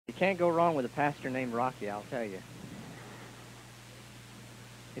can't go wrong with a pastor named Rocky, I'll tell you.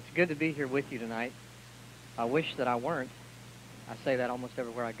 It's good to be here with you tonight. I wish that I weren't. I say that almost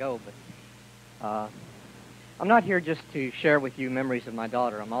everywhere I go, but I'm not here just to share with you memories of my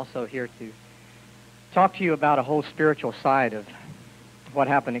daughter. I'm also here to talk to you about a whole spiritual side of what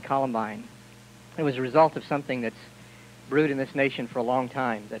happened in Columbine. It was a result of something that's brewed in this nation for a long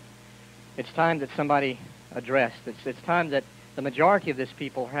time, that it's time that somebody addressed. It's time that the majority of this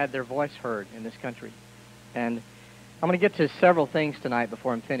people had their voice heard in this country. And I'm going to get to several things tonight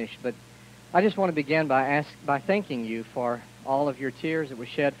before I'm finished, but I just want to begin by thanking you for all of your tears that were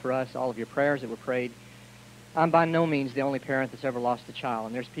shed for us, all of your prayers that were prayed. I'm by no means the only parent that's ever lost a child,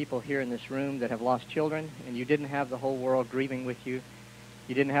 and there's people here in this room that have lost children, and you didn't have the whole world grieving with you.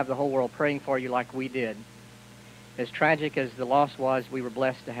 You didn't have the whole world praying for you like we did. As tragic as the loss was, we were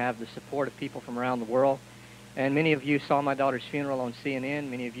blessed to have the support of people from around the world. And many of you saw my daughter's funeral on CNN.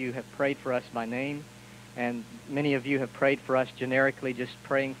 Many of you have prayed for us by name. And many of you have prayed for us generically, just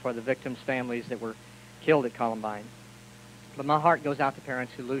praying for the victims' families that were killed at Columbine. But my heart goes out to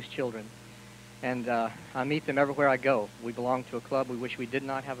parents who lose children. And I meet them everywhere I go. We belong to a club we wish we did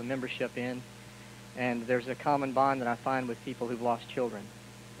not have a membership in. And there's a common bond that I find with people who've lost children.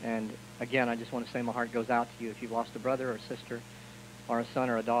 And again, I just want to say my heart goes out to you if you've lost a brother or a sister or a son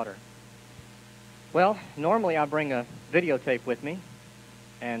or a daughter. Well, normally I bring a videotape with me,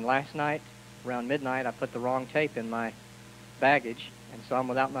 and last night, around midnight, I put the wrong tape in my baggage, and so I'm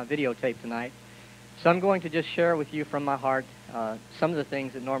without my videotape tonight. So I'm going to just share with you from my heart some of the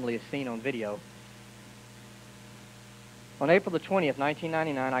things that normally is seen on video. On April the 20th,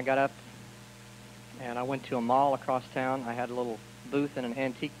 1999, I got up and I went to a mall across town. I had a little booth in an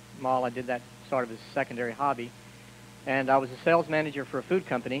antique mall. I did that sort of as a secondary hobby. And I was a sales manager for a food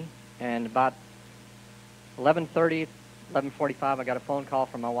company, and about 11:30, 11:45, I got a phone call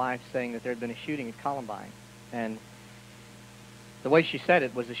from my wife saying that there had been a shooting at Columbine. And the way she said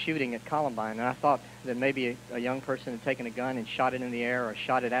it was a shooting at Columbine, and I thought that maybe a young person had taken a gun and shot it in the air or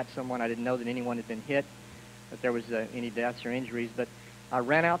shot it at someone. I didn't know that anyone had been hit, that there was any deaths or injuries, but I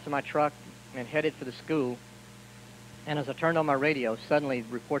ran out to my truck and headed for the school. And as I turned on my radio, suddenly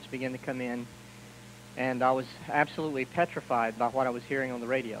reports began to come in, and I was absolutely petrified by what I was hearing on the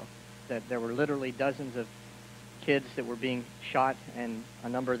radio, that there were literally dozens of kids that were being shot and a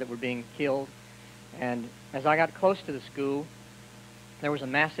number that were being killed. And as I got close to the school, there was a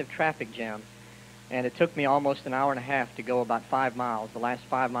massive traffic jam, and it took me almost an hour and a half to go about 5 miles, the last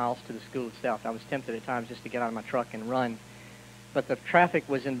 5 miles to the school itself. I was tempted at times just to get out of my truck and run, but the traffic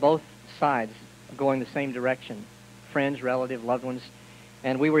was in both sides going the same direction. Friends, relatives, loved ones,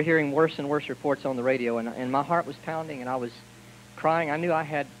 and we were hearing worse and worse reports on the radio, and my heart was pounding, and I was crying. I knew I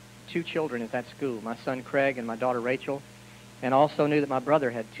had 2 children at that school, my son Craig and my daughter Rachel, and also knew that my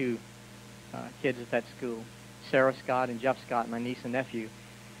brother had 2 kids at that school, Sarah Scott and Jeff Scott, my niece and nephew.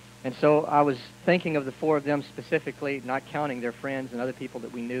 And so I was thinking of the 4 of them specifically, not counting their friends and other people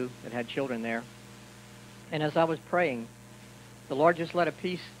that we knew that had children there. And as I was praying, the Lord just let a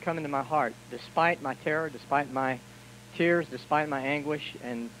peace come into my heart, despite my terror, despite my tears, despite my anguish,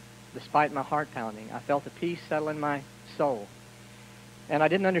 and despite my heart pounding. I felt a peace settle in my soul. And I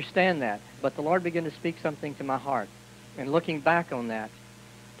didn't understand that, but the Lord began to speak something to my heart. And looking back on that,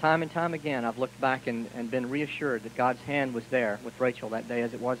 time and time again, I've looked back and been reassured that God's hand was there with Rachel that day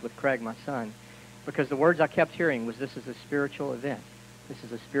as it was with Craig, my son, because the words I kept hearing was, this is a spiritual event. This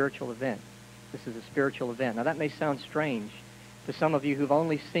is a spiritual event. This is a spiritual event. Now that may sound strange to some of you who've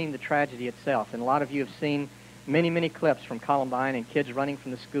only seen the tragedy itself, and a lot of you have seen many, many clips from Columbine and kids running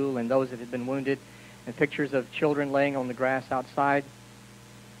from the school and those that had been wounded and pictures of children laying on the grass outside.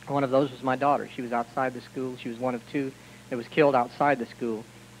 One of those was my daughter. She was outside the school. She was one of 2 that was killed outside the school.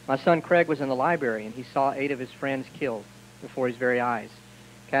 My son Craig was in the library, and he saw 8 of his friends killed before his very eyes.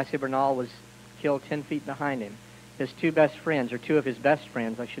 Cassie Bernal was killed 10 feet behind him. His 2 best friends, or 2 of his best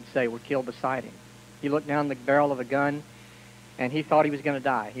friends, I should say, were killed beside him. He looked down the barrel of a gun, and he thought he was going to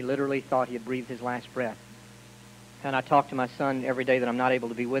die. He literally thought he had breathed his last breath. And I talk to my son every day that I'm not able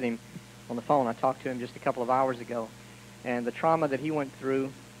to be with him on the phone. I talked to him just a couple of hours ago, and the trauma that he went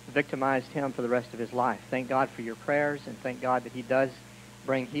through victimized him for the rest of his life. Thank God for your prayers, and thank God that he does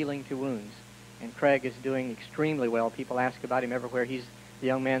bring healing to wounds. And Craig is doing extremely well. People ask about him everywhere. He's the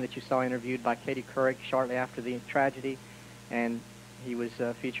young man that you saw interviewed by Katie Couric shortly after the tragedy, and he was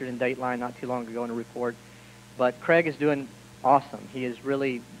featured in Dateline not too long ago in a report. But Craig is doing awesome. He has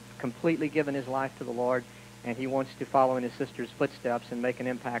really completely given his life to the Lord, and he wants to follow in his sister's footsteps and make an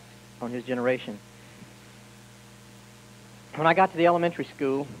impact on his generation. When I got to the elementary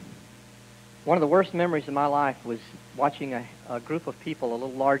school, One of the worst memories of my life was watching a group of people a little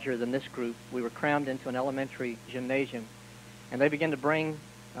larger than this group. We were crammed into an elementary gymnasium, and they began to bring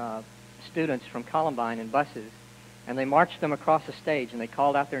students from Columbine in buses, and they marched them across the stage, and they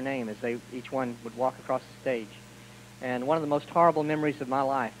called out their name as each one would walk across the stage. And one of the most horrible memories of my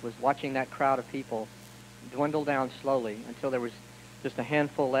life was watching that crowd of people dwindle down slowly until there was just a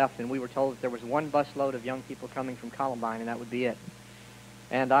handful left, and we were told that there was one busload of young people coming from Columbine, and that would be it.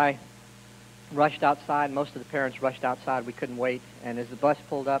 And I rushed outside. Most of the parents rushed outside. We couldn't wait. And as the bus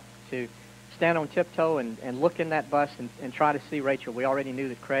pulled up, to stand on tiptoe and look in that bus and try to see Rachel. We already knew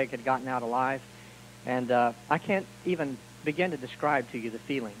that Craig had gotten out alive. And I can't even begin to describe to you the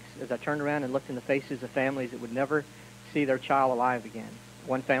feelings as I turned around and looked in the faces of families that would never see their child alive again.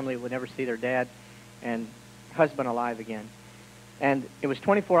 One family would never see their dad and husband alive again. And it was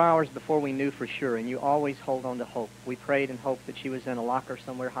 24 hours before we knew for sure, and you always hold on to hope. We prayed and hoped that she was in a locker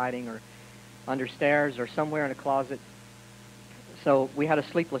somewhere hiding, or under stairs, or somewhere in a closet. So we had a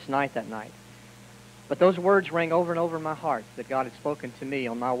sleepless night that night. But those words rang over and over in my heart that God had spoken to me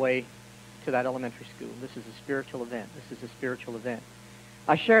on my way to that elementary school. This is a spiritual event. This is a spiritual event.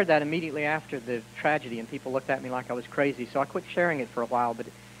 I shared that immediately after the tragedy, and people looked at me like I was crazy, so I quit sharing it for a while, but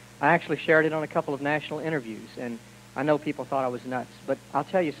I actually shared it on a couple of national interviews, and I know people thought I was nuts. But I'll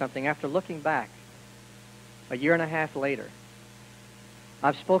tell you something, after looking back a year and a half later,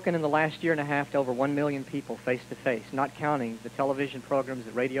 I've spoken in the last year and a half to over 1 million people face-to-face, not counting the television programs,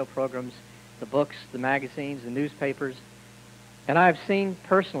 the radio programs, the books, the magazines, the newspapers. And I've seen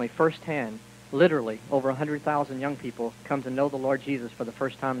personally, firsthand, literally, over 100,000 young people come to know the Lord Jesus for the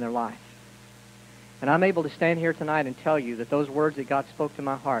first time in their life. And I'm able to stand here tonight and tell you that those words that God spoke to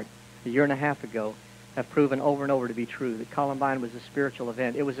my heart a year and a half ago have proven over and over to be true, that Columbine was a spiritual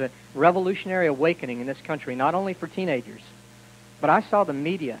event. It was a revolutionary awakening in this country, not only for teenagers, but I saw the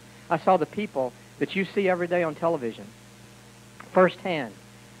media. I saw the people that you see every day on television firsthand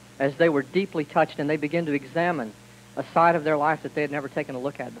as they were deeply touched, and they began to examine a side of their life that they had never taken a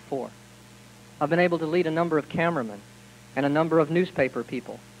look at before. I've been able to lead a number of cameramen and a number of newspaper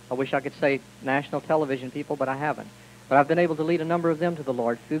people. I wish I could say national television people, but I haven't. But I've been able to lead a number of them to the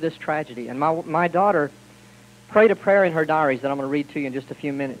Lord through this tragedy. And my daughter prayed a prayer in her diaries that I'm going to read to you in just a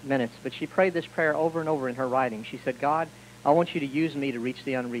few minutes. But she prayed this prayer over and over in her writing. She said, God, I want you to use me to reach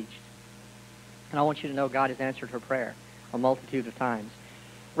the unreached. And I want you to know God has answered her prayer a multitude of times.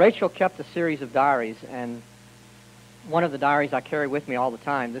 Rachel kept a series of diaries, and one of the diaries I carry with me all the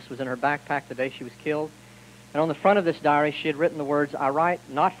time. This was in her backpack the day she was killed. And on the front of this diary, she had written the words, I write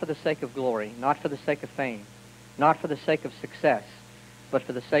not for the sake of glory, not for the sake of fame, not for the sake of success, but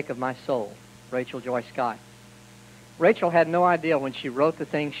for the sake of my soul. Rachel Joy Scott. Rachel had no idea when she wrote the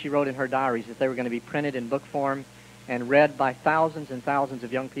things she wrote in her diaries that they were going to be printed in book form and read by thousands and thousands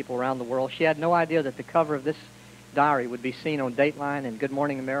of young people around the world. She had no idea that the cover of this diary would be seen on Dateline and Good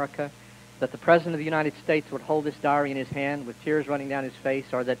Morning America, that the President of the United States would hold this diary in his hand with tears running down his face,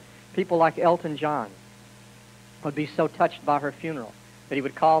 or that people like Elton John would be so touched by her funeral that he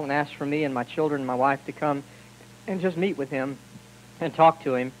would call and ask for me and my children and my wife to come and just meet with him and talk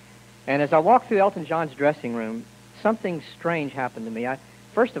to him. And as I walked through Elton John's dressing room, something strange happened to me.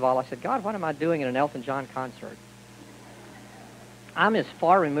 First of all, I said, God, what am I doing at an Elton John concert? I'm as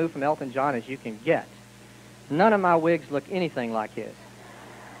far removed from Elton John as you can get. None of my wigs look anything like his.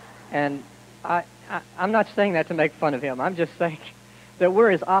 And I'm not saying that to make fun of him. I'm just saying that we're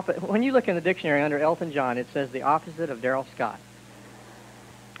as opposite. When you look in the dictionary under Elton John, it says the opposite of Darrell Scott.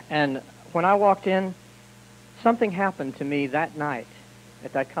 And when I walked in, something happened to me that night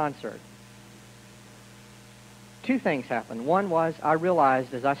at that concert. Two things happened. One was I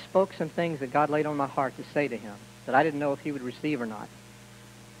realized as I spoke some things that God laid on my heart to say to him that I didn't know if he would receive or not.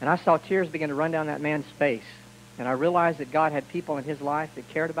 And I saw tears begin to run down that man's face. And I realized that God had people in his life that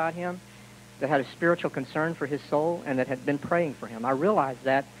cared about him, that had a spiritual concern for his soul, and that had been praying for him. I realized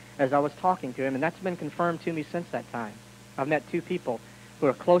that as I was talking to him, and that's been confirmed to me since that time. I've met two people who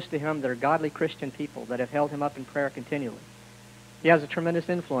are close to him that are godly Christian people that have held him up in prayer continually. He has a tremendous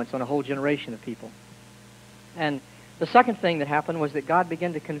influence on a whole generation of people. And the second thing that happened was that God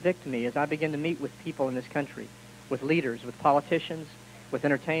began to convict me as I began to meet with people in this country, with leaders, with politicians, with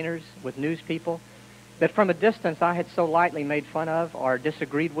entertainers, with news people, that from a distance I had so lightly made fun of or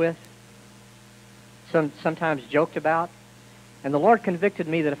disagreed with, sometimes joked about. And the Lord convicted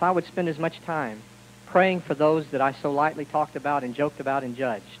me that if I would spend as much time praying for those that I so lightly talked about and joked about and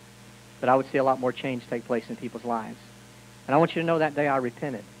judged, that I would see a lot more change take place in people's lives. And I want you to know that day I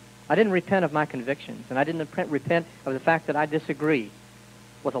repented. I didn't repent of my convictions, and I didn't repent of the fact that I disagree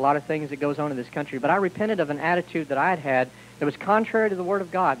with a lot of things that goes on in this country, but I repented of an attitude that I had It was contrary to the Word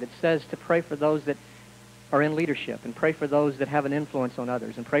of God that says to pray for those that are in leadership, and pray for those that have an influence on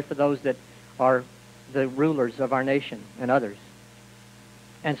others, and pray for those that are the rulers of our nation and others.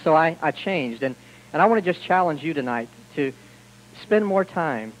 And so I changed, and I want to just challenge you tonight to spend more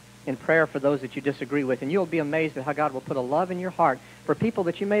time in prayer for those that you disagree with, and you'll be amazed at how God will put a love in your heart for people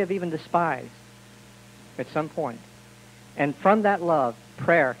that you may have even despised at some point. And from that love,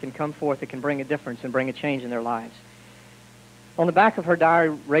 prayer can come forth. It can bring a difference and bring a change in their lives. On the back of her diary,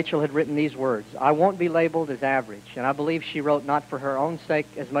 Rachel had written these words: "I won't be labeled as average." And I believe she wrote not for her own sake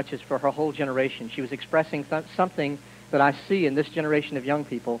as much as for her whole generation. She was expressing something that I see in this generation of young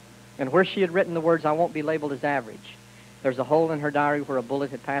people. And where she had written the words, "I won't be labeled as average," there's a hole in her diary where a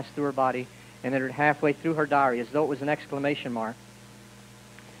bullet had passed through her body and entered halfway through her diary as though it was an exclamation mark.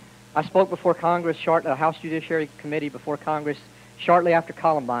 I spoke before Congress, House Judiciary Committee before Congress, shortly after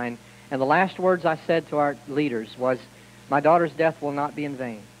Columbine, and the last words I said to our leaders was, "My daughter's death will not be in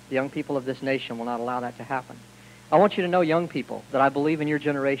vain. The young people of this nation will not allow that to happen." I want you to know, young people, that I believe in your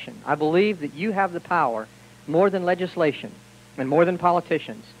generation. I believe that you have the power, more than legislation and more than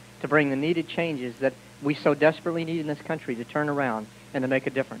politicians, to bring the needed changes that we so desperately need in this country to turn around and to make a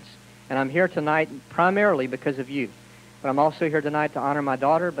difference. And I'm here tonight primarily because of you. But I'm also here tonight to honor my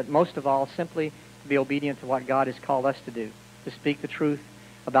daughter, but most of all, simply to be obedient to what God has called us to do, to speak the truth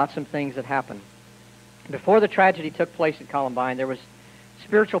about some things that happened. Before the tragedy took place at Columbine, there was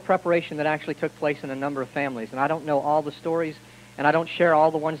spiritual preparation that actually took place in a number of families. And I don't know all the stories, and I don't share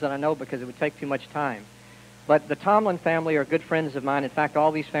all the ones that I know because it would take too much time. But the Tomlin family are good friends of mine. In fact,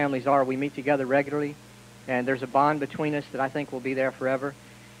 all these families are. We meet together regularly, and there's a bond between us that I think will be there forever.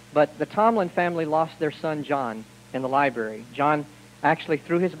 But the Tomlin family lost their son, John, in the library. John actually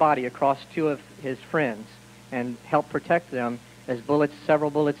threw his body across two of his friends and helped protect them as several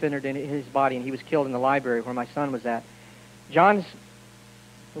bullets entered into his body, and he was killed in the library where my son was at. John's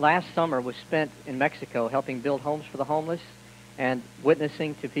last summer was spent in Mexico helping build homes for the homeless and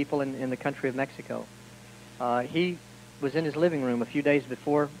witnessing to people in the country of Mexico. He was in his living room a few days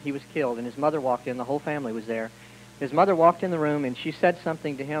before he was killed, and his mother walked in. The whole family was there. His mother walked in the room, and she said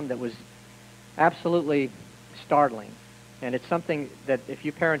something to him that was absolutely startling. And it's something that if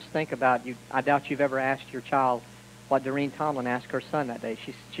you parents think about, I doubt you've ever asked your child what Doreen Tomlin asked her son that day.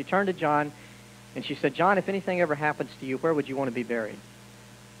 She turned to John, and she said, "John, if anything ever happens to you, where would you want to be buried?"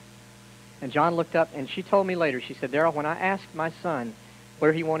 And John looked up, and she told me later, she said, "Darrell, when I asked my son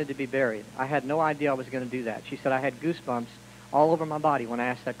where he wanted to be buried, I had no idea I was going to do that." She said, "I had goosebumps all over my body when I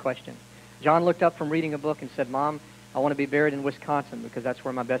asked that question." John looked up from reading a book and said, "Mom, I want to be buried in Wisconsin because that's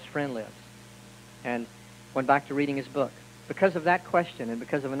where my best friend lives." And went back to reading his book. Because of that question and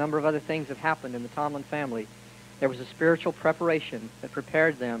because of a number of other things that happened in the Tomlin family, there was a spiritual preparation that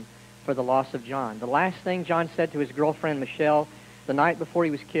prepared them for the loss of John. The last thing John said to his girlfriend, Michelle, the night before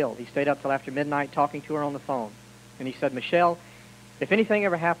he was killed, he stayed up till after midnight talking to her on the phone. And he said, "Michelle, if anything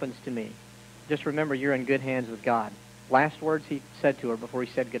ever happens to me, just remember you're in good hands with God." Last words he said to her before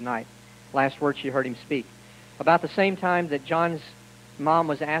he said goodnight. Last words she heard him speak. About the same time that John's mom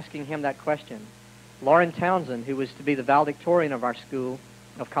was asking him that question, Lauren Townsend, who was to be the valedictorian of our school,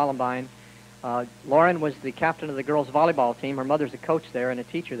 of Columbine, Lauren was the captain of the girls' volleyball team. Her mother's a coach there and a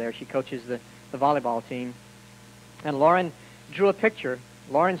teacher there. She coaches the volleyball team. And Lauren drew a picture.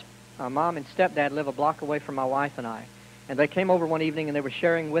 Lauren's mom and stepdad live a block away from my wife and I. And they came over one evening and they were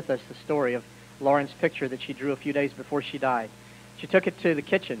sharing with us the story of Lauren's picture that she drew a few days before she died. She took it to the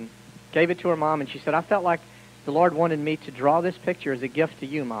kitchen, gave it to her mom, and she said, "I felt like the Lord wanted me to draw this picture as a gift to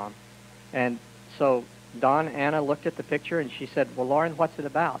you, Mom." And so Anna looked at the picture and she said, "Well, Lauren, what's it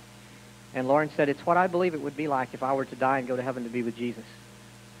about?" And Lauren said, "It's what I believe it would be like if I were to die and go to heaven to be with Jesus."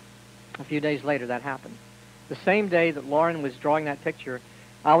 A few days later, that happened. The same day that Lauren was drawing that picture,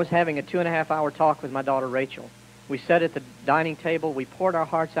 I was having a 2.5-hour talk with my daughter, Rachel. We sat at the dining table. We poured our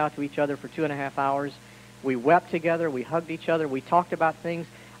hearts out to each other for 2.5 hours. We wept together. We hugged each other. We talked about things.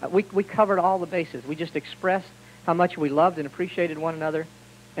 We covered all the bases. We just expressed how much we loved and appreciated one another.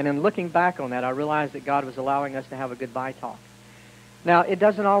 And in looking back on that, I realized that God was allowing us to have a goodbye talk. Now, it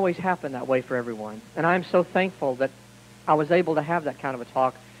doesn't always happen that way for everyone. And I'm so thankful that I was able to have that kind of a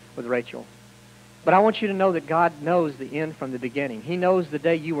talk with Rachel. But I want you to know that God knows the end from the beginning. He knows the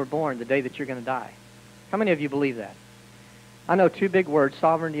day you were born, the day that you're going to die. How many of you believe that? I know two big words.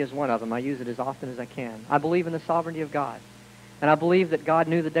 Sovereignty is one of them. I use it as often as I can. I believe in the sovereignty of God. And I believe that God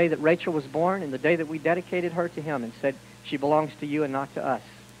knew the day that Rachel was born and the day that we dedicated her to Him and said, "She belongs to you and not to us."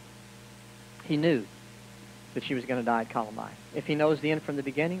 He knew that she was going to die at Columbine. If He knows the end from the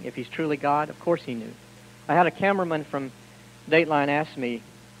beginning, if He's truly God, of course He knew. I had a cameraman from Dateline ask me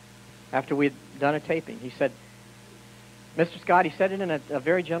after we'd done a taping, he said, Mr. Scott, he said it in a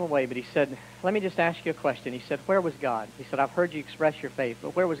very gentle way, but he said, let me just ask you a question. He said, where was God? He said, I've heard you express your faith,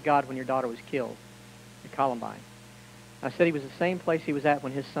 but where was God when your daughter was killed at Columbine? I said he was the same place he was at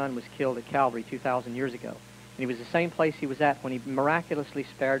when his son was killed at Calvary 2,000 years ago. And he was the same place he was at when he miraculously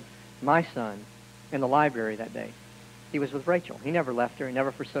spared my son in the library that day. He was with Rachel. He never left her. He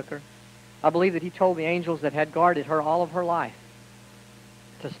never forsook her. I believe that he told the angels that had guarded her all of her life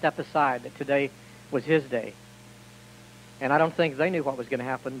to step aside, that today was his day. And I don't think they knew what was going to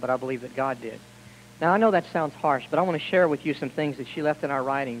happen, but I believe that God did. Now, I know that sounds harsh, but I want to share with you some things that she left in her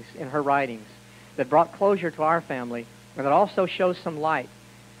writings, that brought closure to our family, and that also shows some light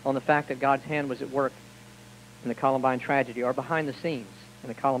on the fact that God's hand was at work in the Columbine tragedy, or behind the scenes in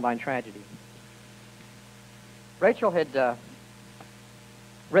the Columbine tragedy. Rachel had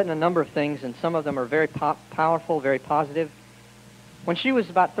written a number of things, and some of them are very powerful, very positive. When she was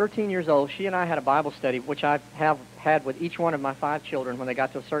about 13 years old, she and I had a Bible study, which I have had with each one of my 5 children when they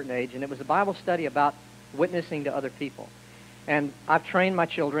got to a certain age, and it was a Bible study about witnessing to other people. And I've trained my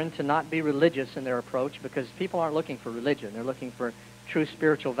children to not be religious in their approach, because people aren't looking for religion. They're looking for true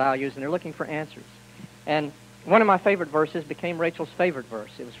spiritual values, and they're looking for answers. And one of my favorite verses became Rachel's favorite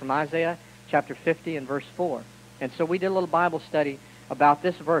verse. It was from Isaiah chapter 50 and verse 4. And so we did a little Bible study about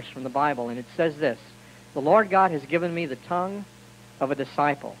this verse from the Bible, and it says this: the Lord God has given me the tongue of a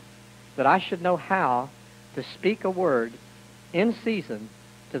disciple, that I should know how to speak a word in season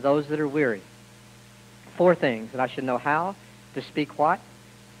to those that are weary. 4 things: that I should know how to speak what,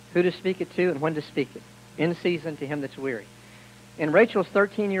 who to speak it to, and when to speak it, in season to him that's weary. In Rachel's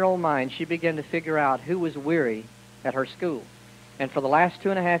 13-year-old mind, she began to figure out who was weary at her school. And for the last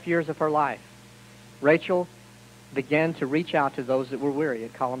 2.5 years of her life, Rachel began to reach out to those that were weary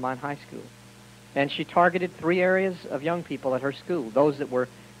at Columbine High School. And she targeted 3 areas of young people at her school: those that were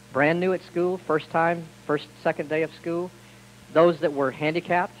brand new at school, second day of school, those that were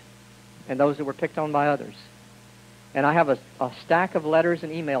handicapped, and those that were picked on by others. And I have a stack of letters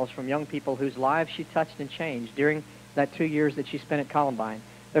and emails from young people whose lives she touched and changed during that 2 years that she spent at Columbine.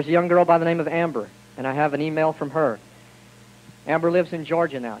 There's a young girl by the name of Amber, and I have an email from her. Amber lives in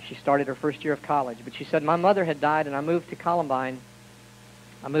Georgia now. She started her first year of college. But she said, my mother had died, and I moved to Columbine.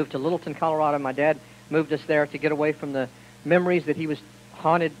 I moved to Littleton, Colorado. My dad moved us there to get away from the memories that he was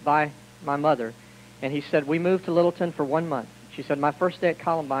haunted by my mother. And he said, we moved to Littleton for 1 month. She said, my first day at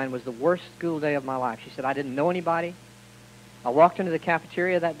Columbine was the worst school day of my life. She said, I didn't know anybody. I walked into the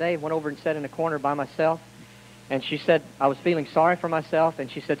cafeteria that day, went over and sat in a corner by myself. And she said, I was feeling sorry for myself.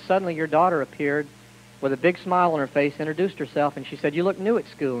 And she said, suddenly your daughter appeared with a big smile on her face, introduced herself, and she said, you look new at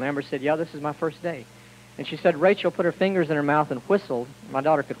school. And Amber said, yeah, this is my first day. And she said, Rachel put her fingers in her mouth and whistled. My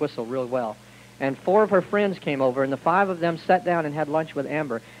daughter could whistle really well. And 4 of her friends came over, and the 5 of them sat down and had lunch with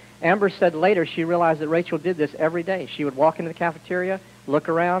Amber. Amber said later she realized that Rachel did this every day. She would walk into the cafeteria, look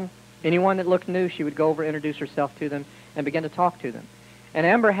around. Anyone that looked new, she would go over, introduce herself to them, and begin to talk to them. And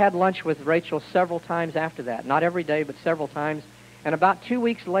Amber had lunch with Rachel several times after that. Not every day, but several times. And about 2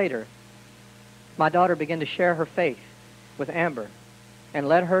 weeks later, my daughter began to share her faith with Amber and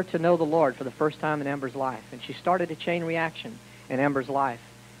led her to know the Lord for the first time in Amber's life. And she started a chain reaction in Amber's life.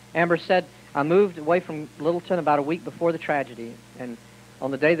 Amber said, I moved away from Littleton about a week before the tragedy. And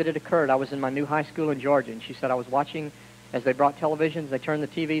on the day that it occurred, I was in my new high school in Georgia. And she said, I was watching as they brought televisions, they turned the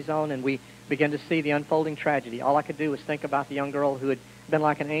TVs on, and we began to see the unfolding tragedy. All I could do was think about the young girl who had been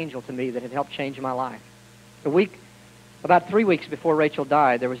like an angel to me, that had helped change my life. About 3 weeks before Rachel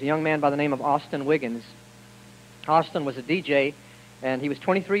died, there was a young man by the name of Austin Wiggins. Austin was a DJ, and he was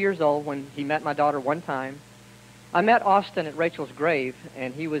 23 years old when he met my daughter one time. I met Austin at Rachel's grave,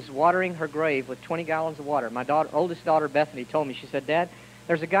 and he was watering her grave with 20 gallons of water. My oldest daughter, Bethany, told me, she said, Dad,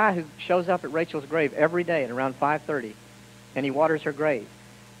 there's a guy who shows up at Rachel's grave every day at around 5:30, and he waters her grave.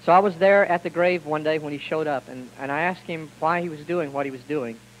 So I was there at the grave one day when he showed up, and I asked him why he was doing what he was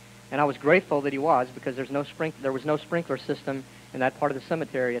doing. And I was grateful that he was, because there was no sprinkler system in that part of the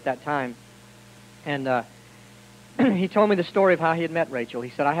cemetery at that time. And he told me the story of how he had met Rachel.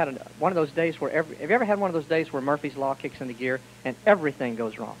 He said, I had one of those days where have you ever had one of those days where Murphy's Law kicks into gear and everything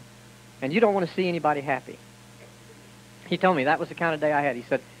goes wrong? And you don't want to see anybody happy. He told me that was the kind of day I had. He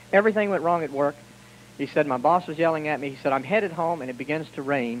said, everything went wrong at work. He said, my boss was yelling at me. He said, I'm headed home and it begins to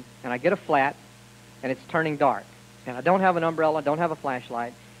rain, and I get a flat and it's turning dark. And I don't have an umbrella, don't have a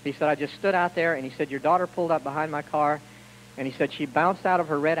flashlight. He said, I just stood out there, and he said, your daughter pulled up behind my car, and he said, she bounced out of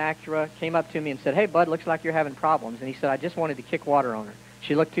her red Acura, came up to me and said, hey, bud, looks like you're having problems. And he said, I just wanted to kick water on her.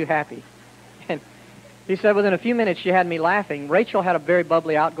 She looked too happy. And he said, within a few minutes, she had me laughing. Rachel had a very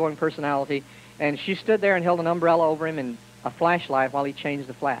bubbly, outgoing personality, and she stood there and held an umbrella over him and a flashlight while he changed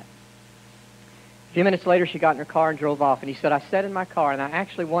the flat. A few minutes later, she got in her car and drove off, and he said, I sat in my car, and I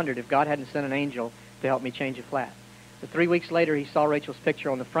actually wondered if God hadn't sent an angel to help me change a flat. But 3 weeks later, he saw Rachel's picture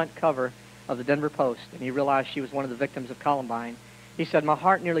on the front cover of the Denver Post, and he realized she was one of the victims of Columbine. He said, my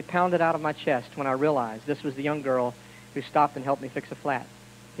heart nearly pounded out of my chest when I realized this was the young girl who stopped and helped me fix a flat.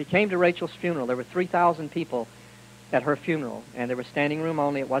 He came to Rachel's funeral. There were 3,000 people at her funeral, and there was standing room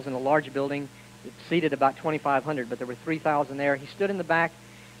only. It wasn't a large building. It seated about 2,500, but there were 3,000 there. He stood in the back,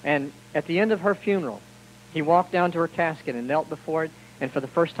 and at the end of her funeral, he walked down to her casket and knelt before it, and for the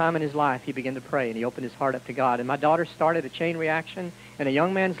first time in his life, he began to pray, and he opened his heart up to God. And my daughter started a chain reaction in a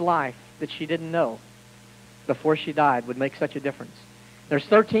young man's life that she didn't know before she died would make such a difference. There's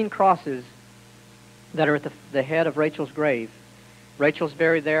 13 crosses that are at the head of Rachel's grave. Rachel's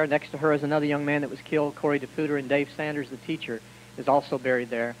buried there. Next to her is another young man that was killed, Corey DeFuder, and Dave Sanders, the teacher, is also buried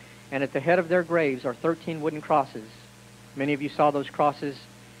there. And at the head of their graves are 13 wooden crosses. Many of you saw those crosses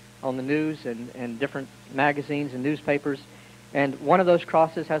on the news and different magazines and newspapers. And one of those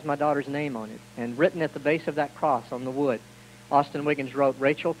crosses has my daughter's name on it. And written at the base of that cross on the wood, Austin Wiggins wrote,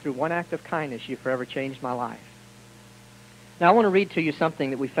 Rachel, through one act of kindness, you forever changed my life. Now I want to read to you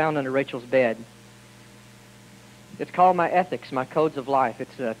something that we found under Rachel's bed. It's called My Ethics, My Codes of Life.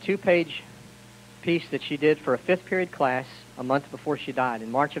 It's a 2-page piece that she did for a 5th period class a month before she died.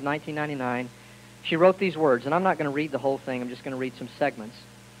 In March of 1999, she wrote these words, and I'm not going to read the whole thing. I'm just going to read some segments.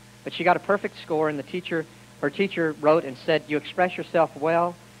 But she got a perfect score, and her teacher wrote and said, you express yourself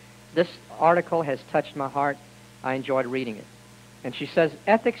well. This article has touched my heart. I enjoyed reading it. And she says,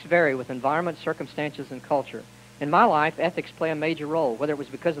 ethics vary with environment, circumstances, and culture. In my life, ethics play a major role, whether it was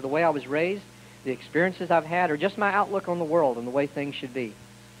because of the way I was raised, the experiences I've had, or just my outlook on the world and the way things should be.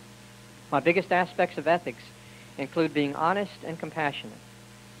 My biggest aspects of ethics include being honest and compassionate.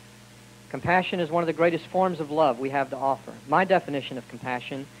 Compassion is one of the greatest forms of love we have to offer. My definition of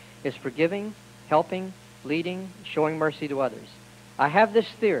compassion is forgiving, helping, leading, showing mercy to others. I have this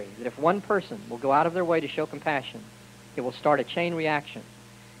theory that if one person will go out of their way to show compassion, it will start a chain reaction.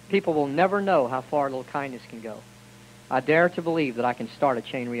 People will never know how far a little kindness can go. I dare to believe that I can start a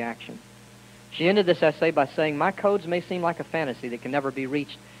chain reaction. She ended this essay by saying, my codes may seem like a fantasy that can never be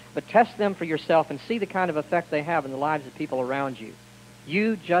reached, but test them for yourself and see the kind of effect they have in the lives of people around you.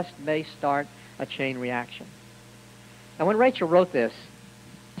 You just may start a chain reaction. And when Rachel wrote this,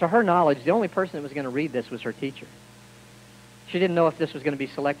 to her knowledge, the only person that was going to read this was her teacher. She didn't know if this was going to be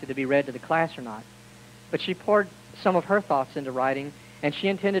selected to be read to the class or not. But she poured some of her thoughts into writing, and she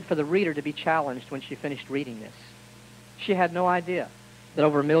intended for the reader to be challenged when she finished reading this. She had no idea that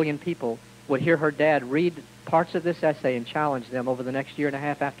over 1 million people would hear her dad read parts of this essay and challenge them over the next year and a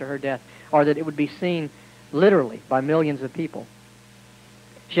half after her death, or that it would be seen literally by millions of people.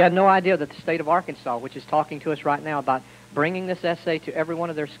 She had no idea that the state of Arkansas, which is talking to us right now about bringing this essay to every one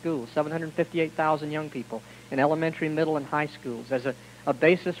of their schools, 758,000 young people in elementary, middle, and high schools, as a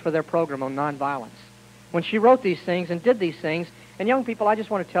basis for their program on nonviolence. When she wrote these things and did these things, and young people, I just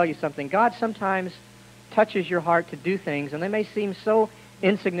want to tell you something. God sometimes touches your heart to do things, and they may seem so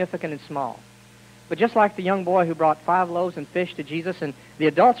insignificant and small. But just like the young boy who brought 5 loaves and fish to Jesus, and the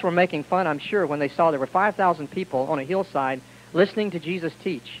adults were making fun, I'm sure, when they saw there were 5,000 people on a hillside listening to Jesus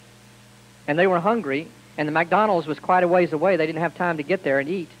teach. And they were hungry, and the McDonald's was quite a ways away. They didn't have time to get there and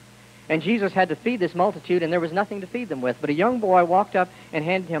eat. And Jesus had to feed this multitude, and there was nothing to feed them with. But a young boy walked up and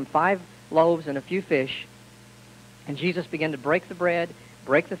handed him 5 loaves and a few fish, and Jesus began to break the bread,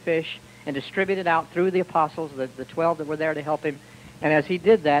 break the fish, and distribute it out through the apostles, the 12 that were there to help him. And as he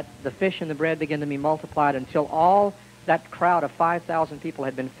did that, the fish and the bread began to be multiplied until all that crowd of 5,000 people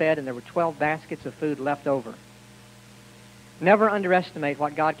had been fed, and there were 12 baskets of food left over. Never underestimate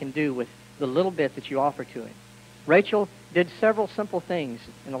what God can do with the little bit that you offer to Him. Rachel did several simple things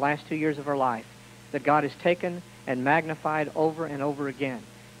in the last 2 years of her life that God has taken and magnified over and over again.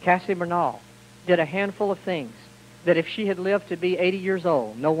 Cassie Bernal did a handful of things that if she had lived to be 80 years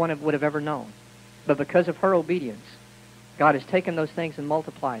old, no one would have ever known. But because of her obedience, God has taken those things and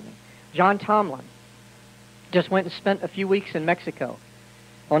multiplied them. John Tomlin just went and spent a few weeks in Mexico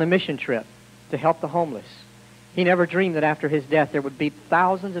on a mission trip to help the homeless. He never dreamed that after his death there would be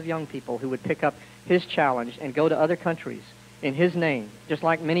thousands of young people who would pick up his challenge and go to other countries in his name, just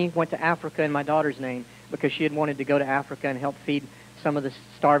like many went to Africa in my daughter's name because she had wanted to go to Africa and help feed some of the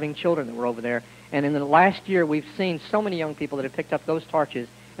starving children that were over there. And in the last year, we've seen so many young people that have picked up those torches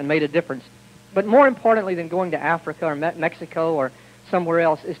and made a difference. But more importantly than going to Africa or Mexico or somewhere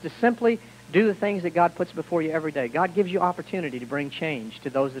else is to simply do the things that God puts before you every day. God gives you opportunity to bring change to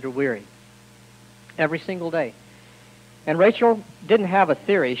those that are weary every single day. And Rachel didn't have a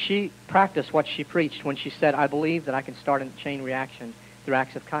theory. She practiced what she preached when she said, I believe that I can start a chain reaction through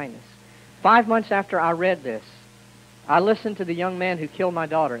acts of kindness. 5 months after I read this, I listened to the young man who killed my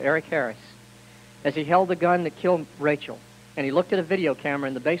daughter, Eric Harris, as he held the gun that killed Rachel, and he looked at a video camera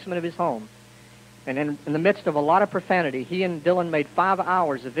in the basement of his home. And in the midst of a lot of profanity, he and Dylan made 5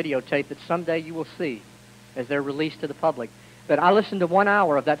 hours of videotape that someday you will see as they're released to the public. But I listened to 1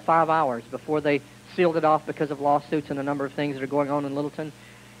 hour of that 5 hours before they sealed it off because of lawsuits and a number of things that are going on in Littleton.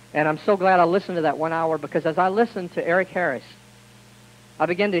 And I'm so glad I listened to that 1 hour, because as I listened to Eric Harris, I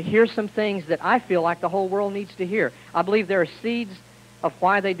began to hear some things that I feel like the whole world needs to hear. I believe there are seeds of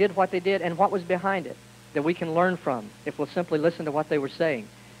why they did what they did and what was behind it that we can learn from if we'll simply listen to what they were saying.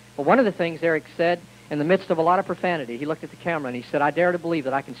 But one of the things Eric said, in the midst of a lot of profanity, he looked at the camera and he said, "I dare to believe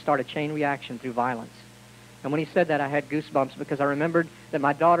that I can start a chain reaction through violence." And when he said that, I had goosebumps, because I remembered that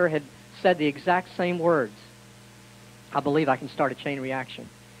my daughter had said the exact same words. I believe I can start a chain reaction.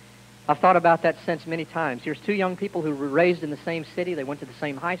 I've thought about that since many times. Here's two young people who were raised in the same city. They went to the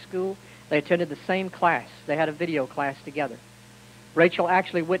same high school. They attended the same class. They had a video class together. Rachel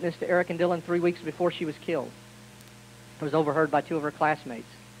actually witnessed Eric and Dylan 3 weeks before she was killed. It was overheard by 2 of her classmates.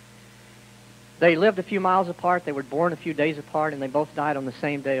 They lived a few miles apart. They were born a few days apart, and they both died on the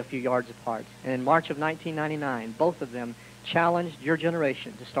same day a few yards apart. And in March of 1999, both of them challenged your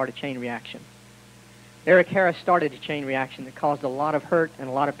generation to start a chain reaction. Eric Harris started a chain reaction that caused a lot of hurt and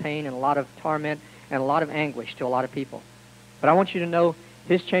a lot of pain and a lot of torment and a lot of anguish to a lot of people. But I want you to know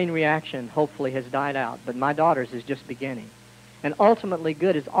his chain reaction hopefully has died out, but my daughter's is just beginning. And ultimately,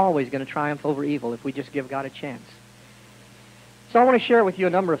 good is always going to triumph over evil if we just give God a chance. So I want to share with you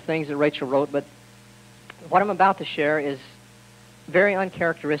a number of things that Rachel wrote, but what I'm about to share is very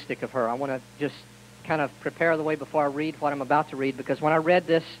uncharacteristic of her. I want to just kind of prepare the way before I read what I'm about to read, because when I read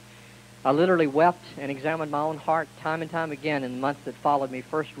this, I literally wept and examined my own heart time and time again in the months that followed me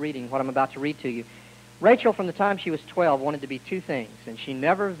first reading what I'm about to read to you. Rachel, from the time she was 12, wanted to be 2 things, and she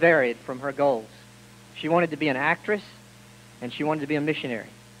never varied from her goals. She wanted to be an actress, and she wanted to be a missionary.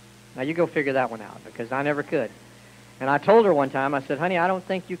 Now, you go figure that one out, because I never could. And I told her one time, I said, "Honey, I don't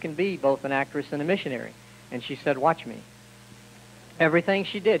think you can be both an actress and a missionary." And she said, "Watch me." Everything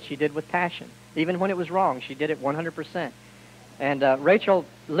she did with passion. Even when it was wrong, she did it 100%. And Rachel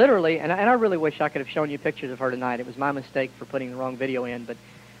literally, and I really wish I could have shown you pictures of her tonight. It was my mistake for putting the wrong video in. But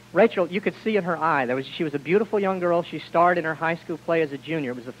Rachel, you could see in her eye, she was a beautiful young girl. She starred in her high school play as a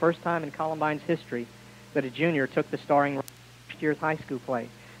junior. It was the first time in Columbine's history that a junior took the starring role in next year's high school play.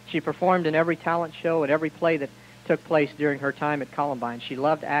 She performed in every talent show and every play that took place during her time at Columbine. She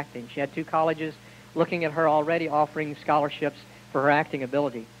loved acting. She had 2 colleges looking at her already, offering scholarships for her acting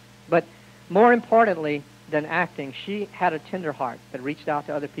ability. But more importantly than acting, she had a tender heart that reached out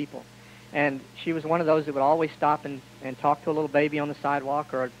to other people. And she was one of those that would always stop and talk to a little baby on the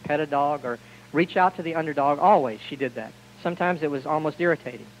sidewalk, or pet a dog, or reach out to the underdog. Always she did that. Sometimes it was almost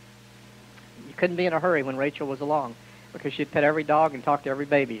irritating. You couldn't be in a hurry when Rachel was along, because she'd pet every dog and talk to every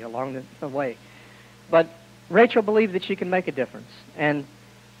baby along the way. But Rachel believed that she could make a difference. And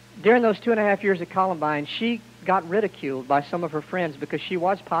during those 2.5 years at Columbine, she got ridiculed by some of her friends because she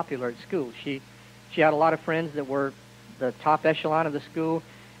was popular at school. She had a lot of friends that were the top echelon of the school,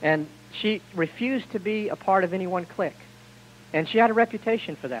 and she refused to be a part of any one clique. And she had a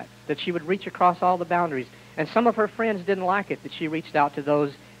reputation for that she would reach across all the boundaries. And some of her friends didn't like it that she reached out to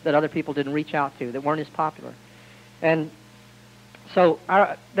those that other people didn't reach out to, that weren't as popular. And so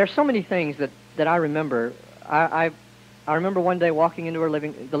there's so many things that I remember. I remember one day walking into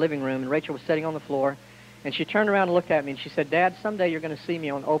the living room, and Rachel was sitting on the floor, and she turned around and looked at me, and she said, "Dad, someday you're going to see me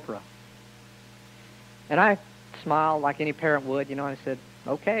on Oprah." And I smiled like any parent would, and I said,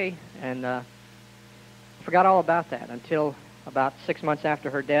 "Okay." And I forgot all about that until about 6 months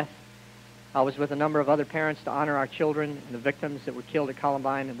after her death. I was with a number of other parents to honor our children and the victims that were killed at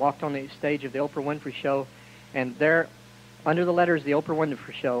Columbine, and walked on the stage of the Oprah Winfrey Show. And there, under the letters, the Oprah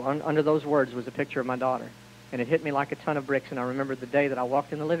Winfrey Show, under those words was a picture of my daughter. And it hit me like a ton of bricks, and I remember the day that I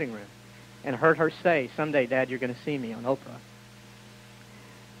walked in the living room and heard her say, "Someday, Dad, you're going to see me on Oprah."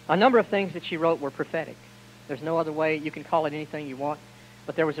 A number of things that she wrote were prophetic. There's no other way. You can call it anything you want,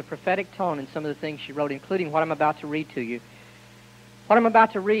 but there was a prophetic tone in some of the things she wrote, including what I'm about to read to you. What I'm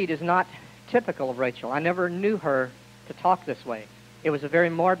about to read is not typical of Rachel. I never knew her to talk this way. It was a very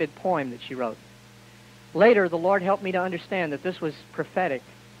morbid poem that she wrote. Later, the Lord helped me to understand that this was prophetic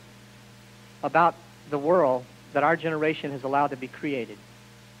about the world that our generation has allowed to be created.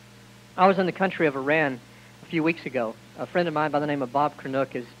 I was in the country of Iran a few weeks ago. A friend of mine by the name of Bob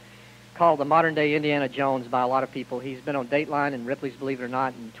Kernook is called the modern-day Indiana Jones by a lot of people. He's been on Dateline and Ripley's Believe It or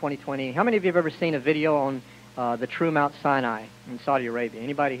Not in 2020. How many of you have ever seen a video on the true Mount Sinai in Saudi Arabia?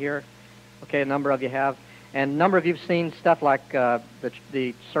 Anybody here? Okay, a number of you have. And a number of you have seen stuff like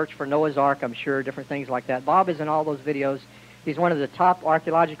the search for Noah's Ark, I'm sure, different things like that. Bob is in all those videos. He's one of the top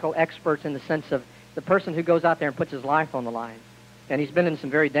archaeological experts in the sense of the person who goes out there and puts his life on the line. And he's been in some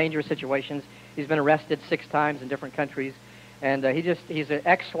very dangerous situations. He's been arrested 6 times in different countries. And he's an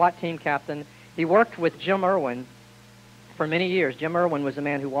ex-SWAT team captain. He worked with Jim Irwin for many years. Jim Irwin was the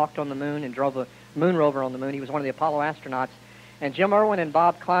man who walked on the moon and drove a moon rover on the moon. He was one of the Apollo astronauts. And Jim Irwin and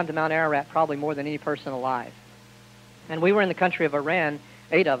Bob climbed Mount Ararat probably more than any person alive. And we were in the country of Iran,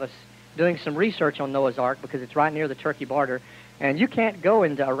 8 of us, doing some research on Noah's Ark because it's right near the Turkey border. And you can't go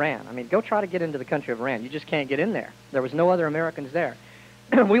into Iran. I mean, go try to get into the country of Iran. You just can't get in there. There was no other Americans there.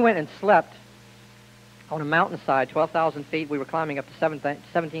 We went and slept on a mountainside, 12,000 feet. We were climbing up to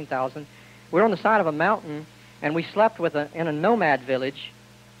 17,000. We were on the side of a mountain, and we slept in a nomad village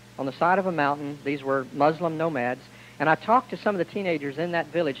on the side of a mountain. These were Muslim nomads. And I talked to some of the teenagers in that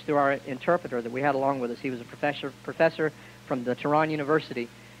village through our interpreter that we had along with us. He was a professor from the Tehran University.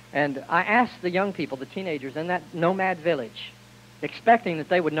 And I asked the young people, the teenagers in that nomad village, expecting that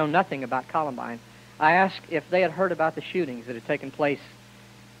they would know nothing about Columbine, I asked if they had heard about the shootings that had taken place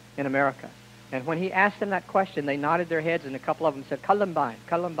in America. And when he asked them that question, they nodded their heads, and a couple of them said, Columbine,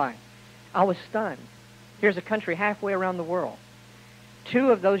 Columbine. I was stunned. Here's a country halfway around the world.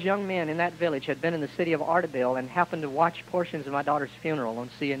 2 of those young men in that village had been in the city of Ardabil and happened to watch portions of my daughter's funeral on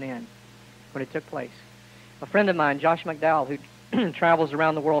CNN when it took place. A friend of mine, Josh McDowell, who travels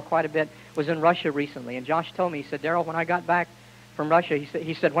around the world quite a bit, was in Russia recently. And Josh told me, he said, Darrell, when I got back from Russia,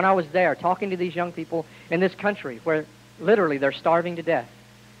 he said, when I was there talking to these young people in this country where literally they're starving to death,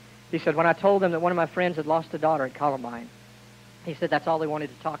 he said, when I told them that one of my friends had lost a daughter at Columbine, he said that's all they wanted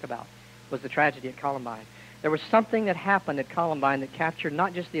to talk about was the tragedy at Columbine. There was something that happened at Columbine that captured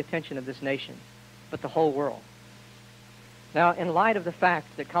not just the attention of this nation, but the whole world. Now, in light of the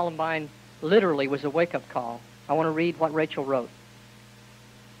fact that Columbine literally was a wake-up call, I want to read what Rachel wrote.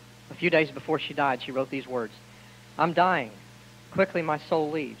 A few days before she died, she wrote these words. I'm dying. Quickly my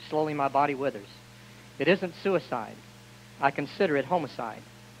soul leaves. Slowly my body withers. It isn't suicide. I consider it homicide.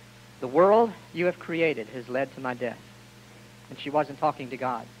 The world you have created has led to my death. And she wasn't talking to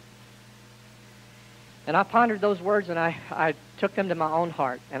God. And I pondered those words, and I took them to my own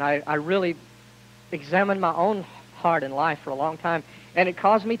heart, and I really examined my own heart and life for a long time, and it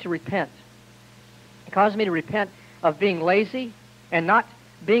caused me to repent. It caused me to repent of being lazy and not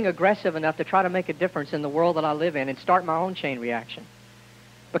being aggressive enough to try to make a difference in the world that I live in and start my own chain reaction.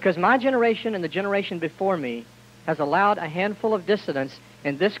 Because my generation and the generation before me has allowed a handful of dissidents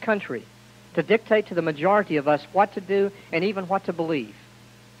in this country to dictate to the majority of us what to do and even what to believe.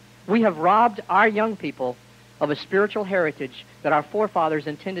 We have robbed our young people of a spiritual heritage that our forefathers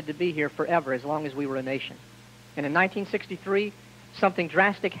intended to be here forever as long as we were a nation. And in 1963, something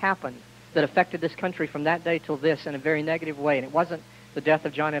drastic happened that affected this country from that day till this in a very negative way. And it wasn't the death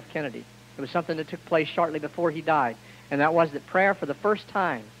of John F. Kennedy. It was something that took place shortly before he died. And that was that prayer for the first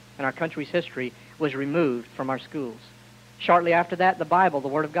time in our country's history was removed from our schools. Shortly after that, the Bible, the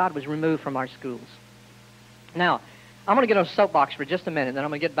Word of God, was removed from our schools. Now, I'm going to get on a soapbox for just a minute, and then I'm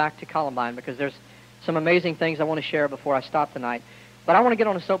going to get back to Columbine because there's some amazing things I want to share before I stop tonight. But I want to get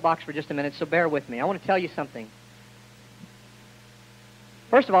on a soapbox for just a minute, so bear with me. I want to tell you something.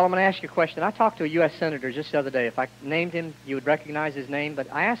 First of all, I'm going to ask you a question. I talked to a U.S. Senator just the other day. If I named him, you would recognize his name.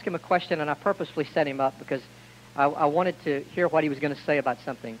 But I asked him a question, and I purposefully set him up because I wanted to hear what he was going to say about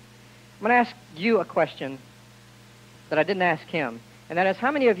something. I'm going to ask you a question that I didn't ask him, and that is,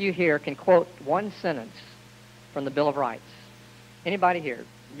 how many of you here can quote one sentence from the Bill of Rights? Anybody here?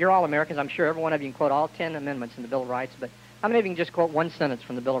 You're all Americans. I'm sure every one of you can quote all 10 amendments in the Bill of Rights, but how many of you can just quote one sentence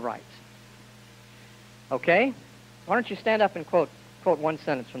from the Bill of Rights? Okay? Why don't you stand up and quote one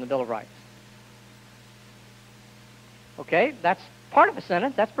sentence from the Bill of Rights? Okay, that's part of a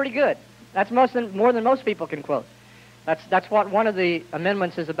sentence. That's pretty good. That's more than most people can quote. That's what one of the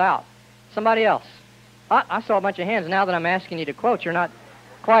amendments is about. Somebody else? I saw a bunch of hands. Now that I'm asking you to quote, you're not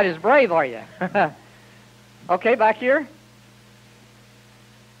quite as brave, are you? Okay, back here.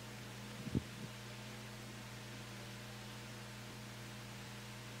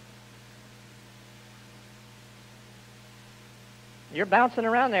 You're bouncing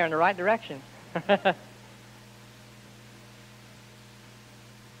around there in the right direction.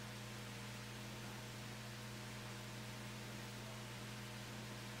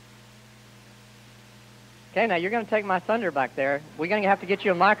 Okay, now you're going to take my thunder back there. We're going to have to get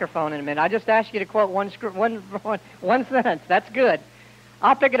you a microphone in a minute. I just asked you to quote one sentence. That's good.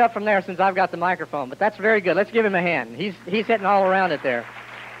 I'll pick it up from there since I've got the microphone, but that's very good. Let's give him a hand. He's hitting all around it there.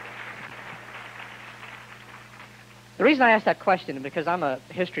 The reason I asked that question is because I'm a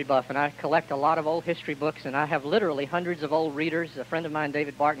history buff, and I collect a lot of old history books, and I have literally hundreds of old readers. A friend of mine,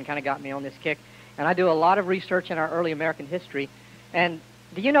 David Barton, kind of got me on this kick, and I do a lot of research in our early American history. And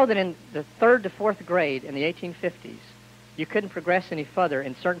do you know that in the 3rd to 4th grade in the 1850s, you couldn't progress any further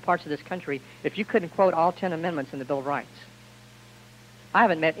in certain parts of this country if you couldn't quote all 10 amendments in the Bill of Rights? I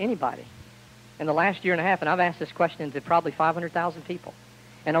haven't met anybody in the last year and a half, and I've asked this question to probably 500,000 people,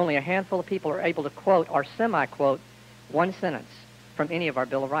 and only a handful of people are able to quote or semi-quote one sentence from any of our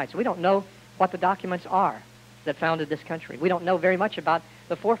Bill of Rights. We don't know what the documents are that founded this country. We don't know very much about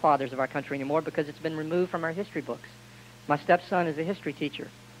the forefathers of our country anymore because it's been removed from our history books. My stepson is a history teacher,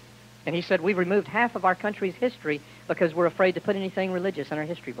 and he said we've removed half of our country's history because we're afraid to put anything religious in our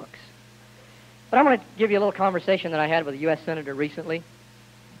history books. But I'm going to give you a little conversation that I had with a U.S. Senator recently,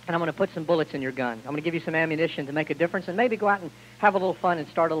 and I'm going to put some bullets in your gun. I'm going to give you some ammunition to make a difference and maybe go out and have a little fun and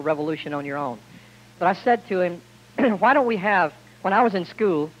start a little revolution on your own. But I said to him, why don't we have, when I was in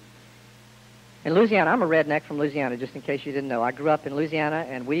school in Louisiana, I'm a redneck from Louisiana, just in case you didn't know. I grew up in Louisiana,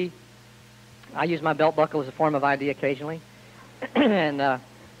 and I use my belt buckle as a form of ID occasionally, and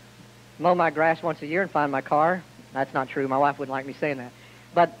mow my grass once a year and find my car. That's not true. My wife wouldn't like me saying that.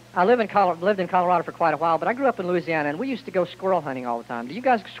 But I lived in Colorado for quite a while, but I grew up in Louisiana, and we used to go squirrel hunting all the time. Do you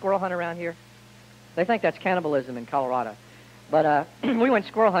guys squirrel hunt around here? They think that's cannibalism in Colorado. But we went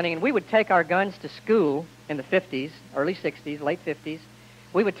squirrel hunting, and we would take our guns to school in the 50s, early 60s, late 50s.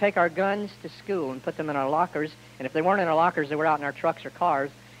 We would take our guns to school and put them in our lockers, and if they weren't in our lockers, they were out in our trucks or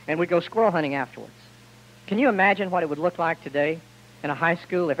cars, and we'd go squirrel hunting afterwards. Can you imagine what it would look like today in a high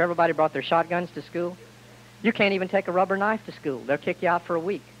school if everybody brought their shotguns to school? You can't even take a rubber knife to school. They'll kick you out for a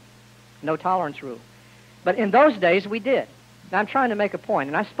week. No tolerance rule. But in those days, we did. Now, I'm trying to make a point,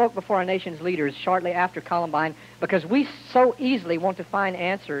 and I spoke before our nation's leaders shortly after Columbine because we so easily want to find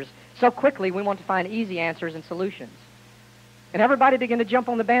answers. So quickly, we want to find easy answers and solutions. And everybody began to jump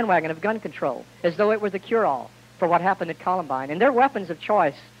on the bandwagon of gun control as though it were the cure-all for what happened at Columbine. And their weapons of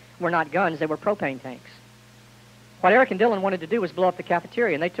choice were not guns, they were propane tanks. What Eric and Dylan wanted to do was blow up the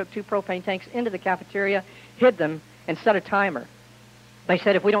cafeteria, and they took 2 propane tanks into the cafeteria, hid them, and set a timer. They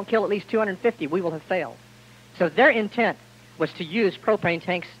said, if we don't kill at least 250, we will have failed. So their intent was to use propane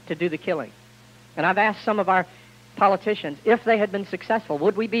tanks to do the killing. And I've asked some of our politicians, if they had been successful,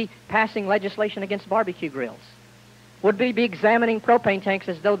 would we be passing legislation against barbecue grills? Would we be examining propane tanks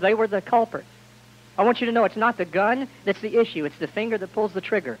as though they were the culprit? I want you to know it's not the gun that's the issue. It's the finger that pulls the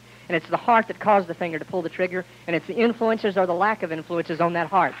trigger. And it's the heart that caused the finger to pull the trigger. And it's the influences or the lack of influences on that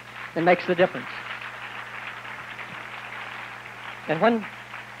heart that makes the difference. And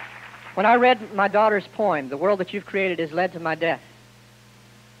when I read my daughter's poem, The World That You've Created Has Led to My Death,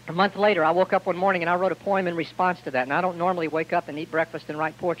 a month later I woke up one morning and I wrote a poem in response to that. And I don't normally wake up and eat breakfast and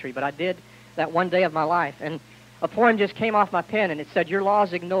write poetry, but I did that one day of my life. And a poem just came off my pen, and it said, your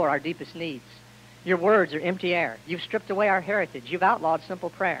laws ignore our deepest needs. Your words are empty air. You've stripped away our heritage. You've outlawed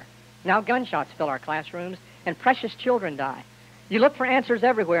simple prayer. Now gunshots fill our classrooms, and precious children die. You look for answers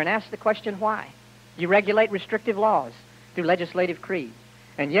everywhere and ask the question, why? You regulate restrictive laws through legislative creed,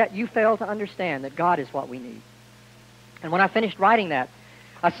 and yet you fail to understand that God is what we need. And when I finished writing that,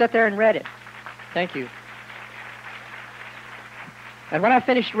 I sat there and read it. Thank you. And when I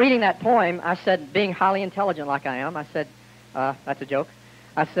finished reading that poem, I said, being highly intelligent like I am, I said, that's a joke.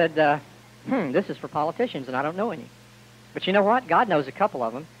 I said, this is for politicians, and I don't know any. But you know what? God knows a couple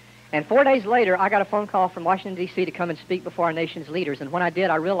of them. And 4 days later, I got a phone call from Washington, D.C. to come and speak before our nation's leaders. And when I did,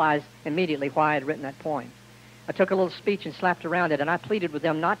 I realized immediately why I had written that poem. I took a little speech and slapped around it, and I pleaded with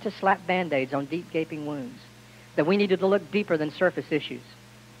them not to slap Band-Aids on deep gaping wounds, that we needed to look deeper than surface issues.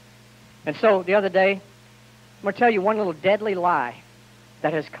 And so the other day, I'm going to tell you one little deadly lie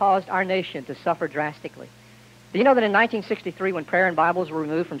that has caused our nation to suffer drastically. Do you know that in 1963, when prayer and Bibles were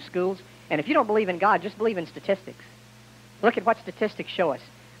removed from schools, and if you don't believe in God, just believe in statistics. Look at what statistics show us.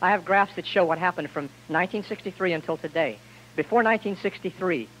 I have graphs that show what happened from 1963 until today. Before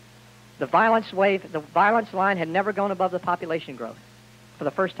 1963, the violence line had never gone above the population growth. For the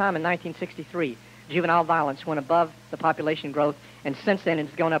first time in 1963, juvenile violence went above the population growth, and since then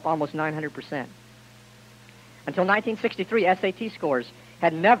it's gone up almost 900%. Until 1963, SAT scores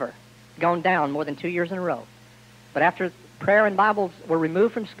had never gone down more than 2 years in a row. But after prayer and Bibles were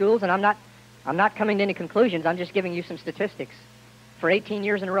removed from schools, and I'm not coming to any conclusions, I'm just giving you some statistics. For 18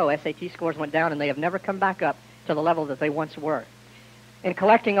 years in a row, SAT scores went down, and they have never come back up to the level that they once were. In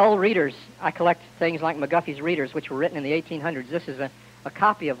collecting old readers, I collect things like McGuffey's Readers, which were written in the 1800s. This is a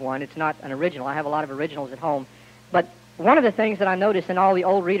copy of one. It's not an original. I have a lot of originals at home. But one of the things that I noticed in all the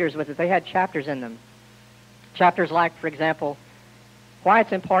old readers was that they had chapters in them. Chapters like, for example, why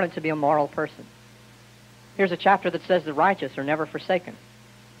it's important to be a moral person. Here's a chapter that says the righteous are never forsaken.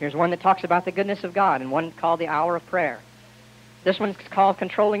 Here's one that talks about the goodness of God, and one called the hour of prayer. This one's called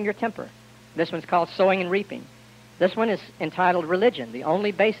controlling your temper. This one's called sowing and reaping. This one is entitled Religion, the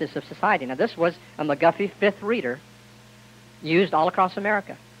only basis of society. Now, this was a McGuffey fifth reader used all across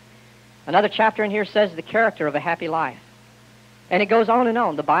America. Another chapter in here says the character of a happy life. And it goes on and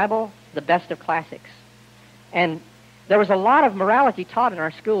on. The Bible, the best of classics. And there was a lot of morality taught in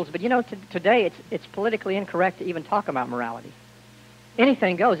our schools, but you know, today it's politically incorrect to even talk about morality.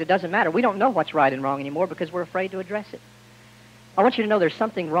 Anything goes. It doesn't matter. We don't know what's right and wrong anymore because we're afraid to address it. I want you to know there's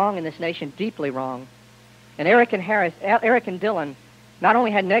something wrong in this nation, deeply wrong. And Eric and Dylan not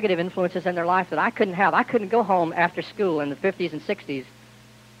only had negative influences in their life that I couldn't have. I couldn't go home after school in the 50s and 60s,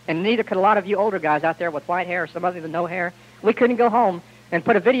 and neither could a lot of you older guys out there with white hair or some other than no hair. We couldn't go home and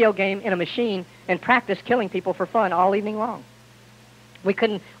put a video game in a machine and practice killing people for fun all evening long. We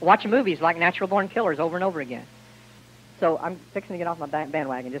couldn't watch movies like Natural Born Killers over and over again. So I'm fixing to get off my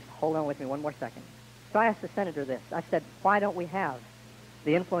bandwagon. Just hold on with me one more second. So I asked the senator this. I said, why don't we have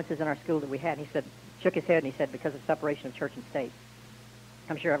the influences in our school that we had? And he said, shook his head and he said, because of separation of church and state.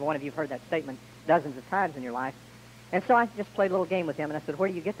 I'm sure every one of you have heard that statement dozens of times in your life. And so I just played a little game with him, and I said, where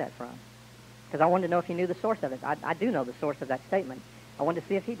do you get that from? Because I wanted to know if he knew the source of it. I do know the source of that statement. I wanted to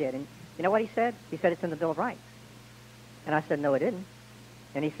see if he did. And you know what he said? He said, it's in the Bill of Rights. And I said, no, it isn't.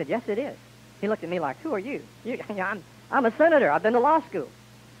 And he said, yes, it is. He looked at me like, who are you? I'm a senator. I've been to law school.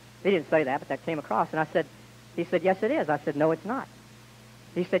 He didn't say that, but that came across. And he said, yes, it is. I said, no, it's not.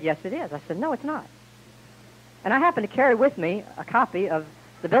 He said, yes, it is. I said, no, it's not. And I happened to carry with me a copy of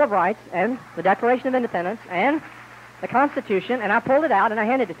the Bill of Rights and the Declaration of Independence and the Constitution, and I pulled it out and I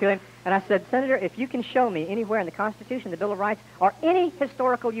handed it to him, and I said, Senator, if you can show me anywhere in the Constitution, the Bill of Rights, or any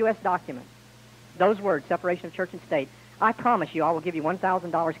historical U.S. document, those words, separation of church and state, I promise you I will give you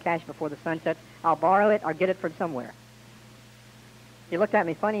 $1,000 cash before the sun sets. I'll borrow it or get it from somewhere. He looked at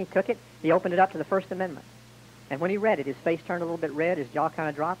me funny, he took it, he opened it up to the First Amendment. And when he read it, his face turned a little bit red, his jaw kind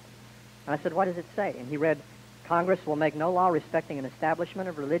of dropped. And I said, what does it say? And he read, Congress will make no law respecting an establishment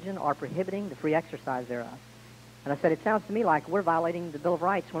of religion or prohibiting the free exercise thereof. And I said, it sounds to me like we're violating the Bill of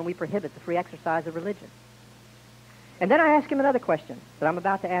Rights when we prohibit the free exercise of religion. And then I asked him another question that I'm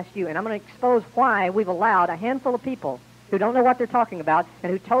about to ask you, and I'm going to expose why we've allowed a handful of people who don't know what they're talking about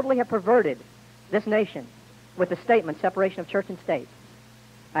and who totally have perverted this nation with the statement, separation of church and state.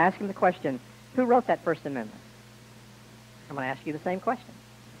 I asked him the question, who wrote that First Amendment? I'm going to ask you the same question.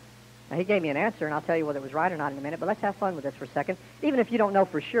 Now, he gave me an answer, and I'll tell you whether it was right or not in a minute, but let's have fun with this for a second. Even if you don't know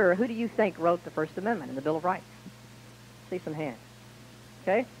for sure, who do you think wrote the First Amendment in the Bill of Rights? See some hands.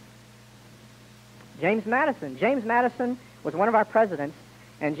 Okay? James Madison. James Madison was one of our presidents,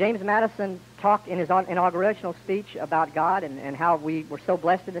 and James Madison talked in his inaugurational speech about God and how we were so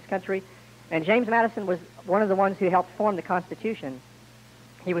blessed in this country. And James Madison was one of the ones who helped form the Constitution.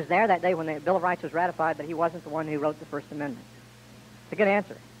 He was there that day when the Bill of Rights was ratified, but he wasn't the one who wrote the First Amendment. It's a good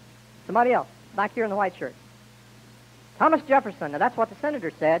answer. Somebody else, back here in the white shirt. Thomas Jefferson. Now, that's what the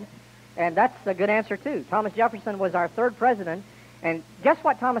senator said, and that's a good answer, too. Thomas Jefferson was our third president, and guess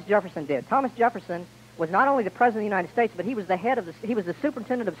what Thomas Jefferson did? Thomas Jefferson was not only the president of the United States, but he was the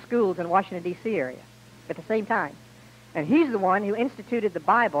superintendent of schools in Washington, D.C. area at the same time. And he's the one who instituted the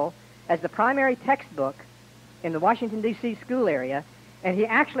Bible as the primary textbook in the Washington, D.C. school area, and he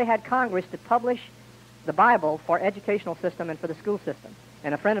actually had Congress to publish the Bible for educational system and for the school system.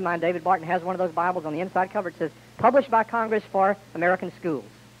 And a friend of mine, David Barton, has one of those Bibles on the inside cover. It says, published by Congress for American schools.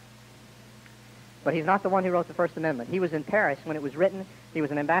 But he's not the one who wrote the First Amendment. He was in Paris when it was written. He was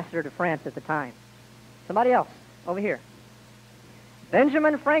an ambassador to France at the time. Somebody else, over here.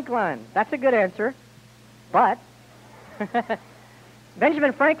 Benjamin Franklin. That's a good answer. But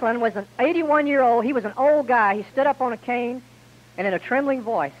Benjamin Franklin was an 81-year-old. He was an old guy. He stood up on a cane, and in a trembling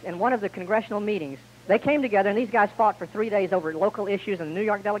voice, in one of the congressional meetings, they came together, and these guys fought for 3 days over local issues, and the New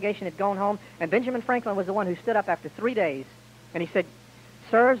York delegation had gone home, and Benjamin Franklin was the one who stood up after 3 days, and he said,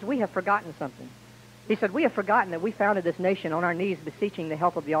 sirs, we have forgotten something. He said, we have forgotten that we founded this nation on our knees beseeching the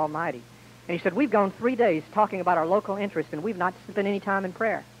help of the Almighty. And he said, we've gone 3 days talking about our local interests, and we've not spent any time in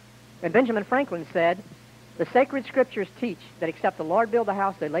prayer. And Benjamin Franklin said, the sacred scriptures teach that except the Lord build the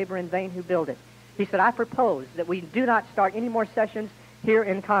house, they labor in vain who build it. He said, I propose that we do not start any more sessions here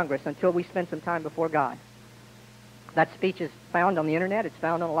in Congress until we spend some time before God. That speech is found on the internet. It's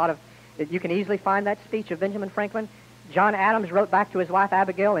found on a lot of, you can easily find that speech of Benjamin Franklin. John Adams wrote back to his wife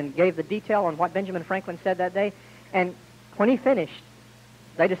Abigail and gave the detail on what Benjamin Franklin said that day. And when he finished,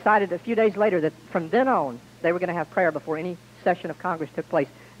 they decided a few days later that from then on, they were going to have prayer before any session of Congress took place.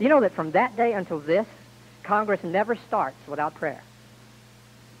 Do you know that from that day until this, Congress never starts without prayer?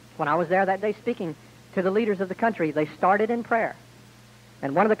 When I was there that day speaking to the leaders of the country. They started in prayer.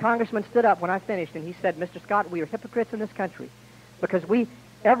 And one of the congressmen stood up when I finished, and he said, Mr. Scott, we are hypocrites in this country because we,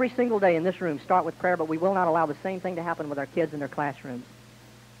 every single day in this room, start with prayer, but we will not allow the same thing to happen with our kids in their classrooms.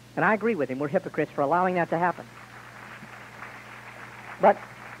 And I agree with him. We're hypocrites for allowing that to happen. But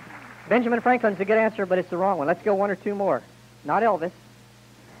Benjamin Franklin's a good answer, but it's the wrong one. Let's go one or two more. Not Elvis.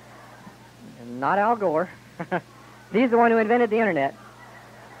 And not Al Gore. He's the one who invented the Internet.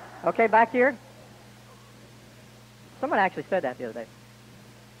 Okay, back here. Someone actually said that the other day.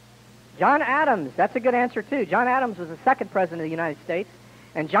 John Adams. That's a good answer, too. John Adams was the second president of the United States.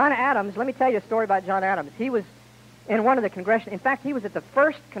 And John Adams, let me tell you a story about John Adams. He was in one of the congressional, in fact, he was at the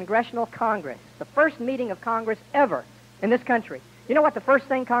first Congressional Congress, the first meeting of Congress ever in this country. You know what the first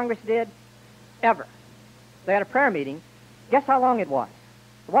thing Congress did? Ever. They had a prayer meeting. Guess how long it was?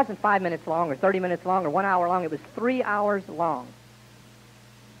 It wasn't 5 minutes long or 30 minutes long or 1 hour long. It was 3 hours long.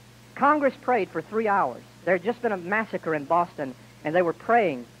 Congress prayed for 3 hours. There had just been a massacre in Boston, and they were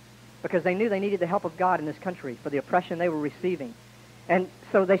praying because they knew they needed the help of God in this country for the oppression they were receiving. And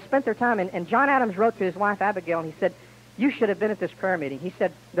so they spent their time, and John Adams wrote to his wife Abigail, and he said, you should have been at this prayer meeting. He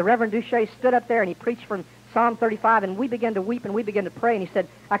said, the Reverend Duché stood up there, and he preached from Psalm 35, and we began to weep, and we began to pray, and he said,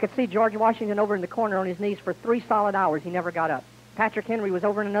 I could see George Washington over in the corner on his knees for 3 solid hours. He never got up. Patrick Henry was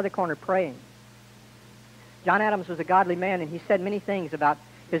over in another corner praying. John Adams was a godly man, and he said many things about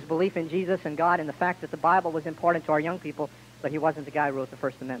his belief in Jesus and God and the fact that the Bible was important to our young people, but he wasn't the guy who wrote the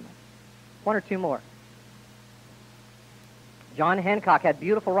First Amendment. One or two more. John Hancock had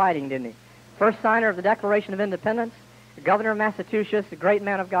beautiful writing, didn't he? First signer of the Declaration of Independence, the governor of Massachusetts, a great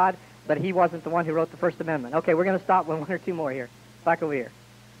man of God, but he wasn't the one who wrote the First Amendment. Okay, we're going to stop with one or two more here. Back over here.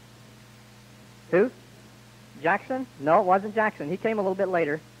 Who? Jackson? No, it wasn't Jackson. He came a little bit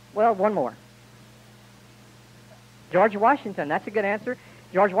later. Well, one more. George Washington. That's a good answer.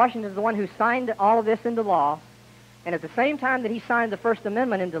 George Washington is the one who signed all of this into law. And at the same time that he signed the First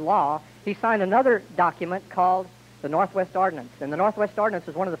Amendment into law, he signed another document called the Northwest Ordinance. And the Northwest Ordinance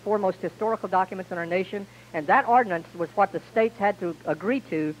was one of the foremost historical documents in our nation, and that ordinance was what the states had to agree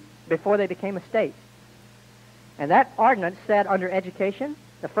to before they became a state. And that ordinance said under education,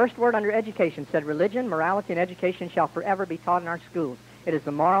 the first word under education said religion, morality, and education shall forever be taught in our schools. It is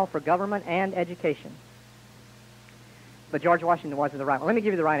the moral for government and education. But George Washington wasn't the right one. Let me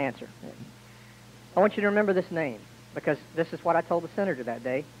give you the right answer. I want you to remember this name, because this is what I told the senator that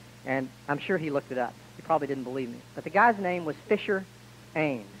day, and I'm sure he looked it up. He probably didn't believe me. But the guy's name was Fisher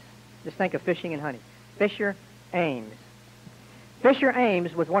Ames. Just think of fishing and honey. Fisher Ames. Fisher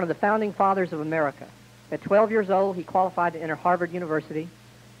Ames was one of the founding fathers of America. At 12 years old, he qualified to enter Harvard University,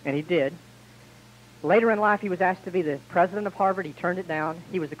 and he did. Later in life, he was asked to be the president of Harvard. He turned it down.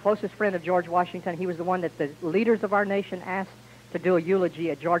 He was the closest friend of George Washington. He was the one that the leaders of our nation asked to do a eulogy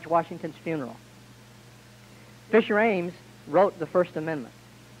at George Washington's funeral. Fisher Ames wrote the First Amendment,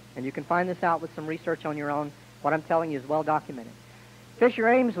 and you can find this out with some research on your own. What I'm telling you is well documented. Fisher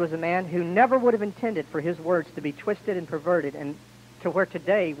Ames was a man who never would have intended for his words to be twisted and perverted, and to where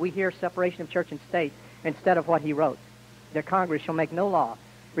today we hear separation of church and state instead of what he wrote. That Congress shall make no law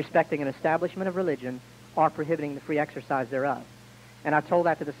respecting an establishment of religion or prohibiting the free exercise thereof. And I told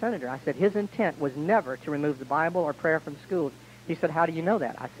that to the senator. I said his intent was never to remove the Bible or prayer from schools. He said, how do you know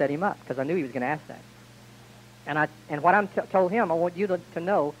that? I set him up because I knew he was going to ask that. And what I told him, I want you to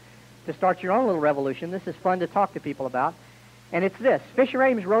know, to start your own little revolution. This is fun to talk to people about. And it's this. Fisher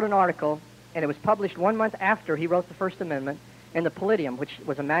Ames wrote an article, and it was published 1 month after he wrote the First Amendment in the Palladium, which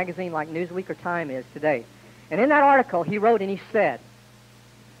was a magazine like Newsweek or Time is today. And in that article, he wrote and he said,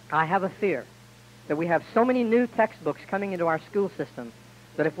 I have a fear that we have so many new textbooks coming into our school system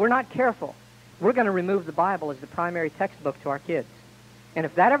that if we're not careful, we're going to remove the Bible as the primary textbook to our kids. And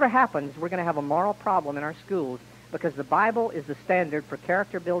if that ever happens, we're going to have a moral problem in our schools because the Bible is the standard for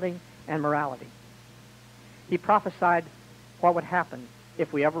character building and morality. He prophesied what would happen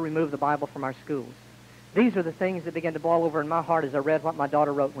if we ever remove the Bible from our schools. These are the things that began to boil over in my heart as I read what my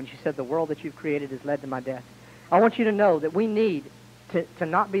daughter wrote when she said, the world that you've created has led to my death. I want you to know that we need to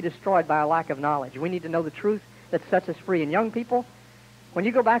not be destroyed by a lack of knowledge. We need to know the truth that sets us free. And young people, when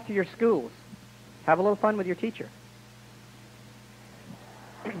you go back to your schools, have a little fun with your teacher.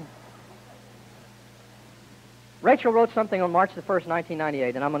 Rachel wrote something on March the 1st,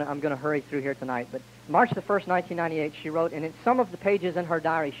 1998, and I'm going to hurry through here tonight. But March the 1st, 1998, she wrote, and in some of the pages in her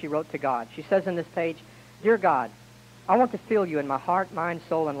diary, she wrote to God. She says in this page, Dear God, I want to feel you in my heart, mind,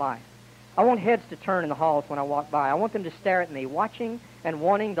 soul, and life. I want heads to turn in the halls when I walk by. I want them to stare at me, watching and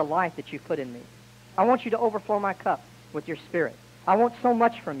wanting the life that you've put in me. I want you to overflow my cup with your spirit. I want so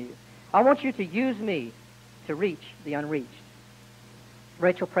much from you. I want you to use me to reach the unreached.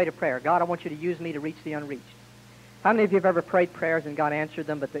 Rachel prayed a prayer. God, I want you to use me to reach the unreached. How many of you have ever prayed prayers and God answered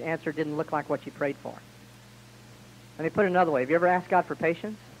them, but the answer didn't look like what you prayed for? Let me put it another way. Have you ever asked God for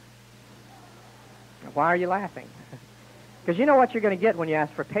patience? Why are you laughing? Because you know what you're going to get when you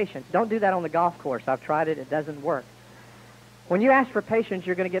ask for patience. Don't do that on the golf course. I've tried it. It doesn't work. When you ask for patience,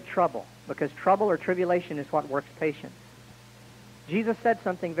 you're going to get trouble, because trouble or tribulation is what works patience. Jesus said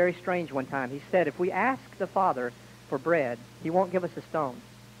something very strange one time. He said, if we ask the Father for bread, he won't give us a stone.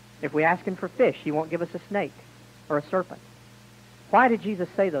 If we ask him for fish, he won't give us a snake or a serpent. Why did Jesus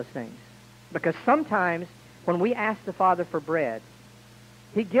say those things? Because sometimes when we ask the Father for bread,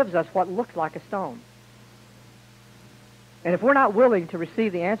 he gives us what looks like a stone. And if we're not willing to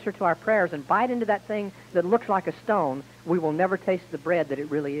receive the answer to our prayers and bite into that thing that looks like a stone, we will never taste the bread that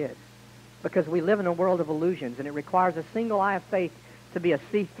it really is. Because we live in a world of illusions, and it requires a single eye of faith to be a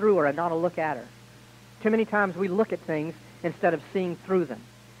see-througher and not a look-at-her. Too many times we look at things instead of seeing through them.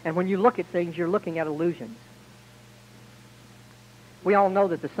 And when you look at things, you're looking at illusions. We all know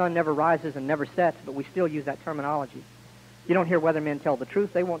that the sun never rises and never sets, but we still use that terminology. You don't hear weathermen tell the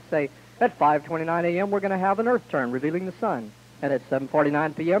truth. They won't say, at 5:29 a.m. we're going to have an earth turn, revealing the sun. And at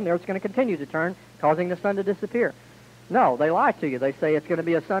 7:49 p.m. the earth's going to continue to turn, causing the sun to disappear. No, they lie to you. They say it's going to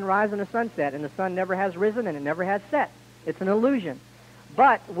be a sunrise and a sunset, and the sun never has risen and it never has set. It's an illusion.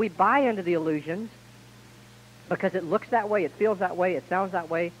 But we buy into the illusions because it looks that way, it feels that way, it sounds that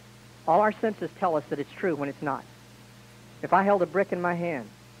way. All our senses tell us that it's true when it's not. If I held a brick in my hand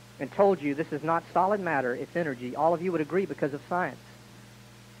and told you this is not solid matter, it's energy, all of you would agree because of science.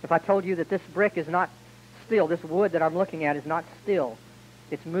 If I told you that this brick is not still, this wood that I'm looking at is not still,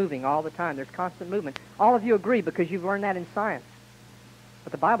 it's moving all the time, there's constant movement, all of you agree because you've learned that in science.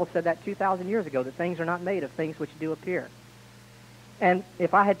 But the Bible said that 2,000 years ago, that things are not made of things which do appear. And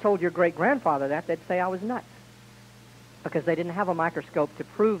if I had told your great-grandfather that, they'd say I was nuts, because they didn't have a microscope to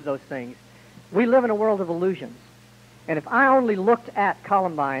prove those things. We live in a world of illusions. And if I only looked at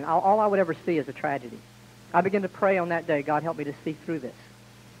Columbine, all I would ever see is a tragedy. I began to pray on that day, God, help me to see through this,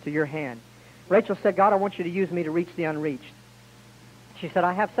 to your hand. Rachel said, God, I want you to use me to reach the unreached. She said,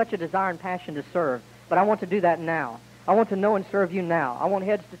 I have such a desire and passion to serve, but I want to do that now. I want to know and serve you now. I want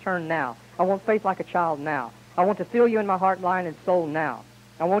heads to turn now. I want faith like a child now. I want to feel you in my heart, mind, and soul now.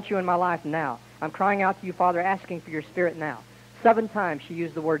 I want you in my life now. I'm crying out to you, Father, asking for your Spirit now. 7 times she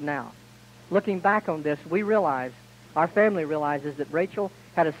used the word now. Looking back on this, we realize, our family realizes that Rachel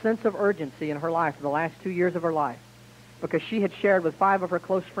had a sense of urgency in her life for the last 2 years of her life, because she had shared with 5 of her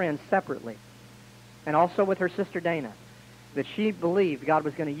close friends separately, and also with her sister Dana, that she believed God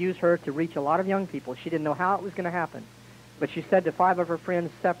was going to use her to reach a lot of young people. She didn't know how it was going to happen, but she said to 5 of her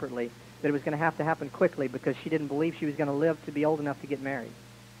friends separately that it was going to happen quickly, because she didn't believe she was going to live to be old enough to get married.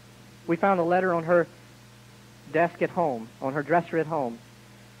 We found a letter on her desk at home, on her dresser at home,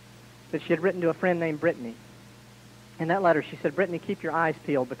 that she had written to a friend named Brittany. In that letter, she said, Brittany, keep your eyes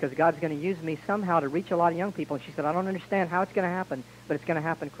peeled, because God's going to use me somehow to reach a lot of young people. And she said, I don't understand how it's going to happen, but it's going to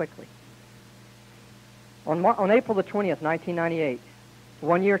happen quickly. On April the 20th, 1998,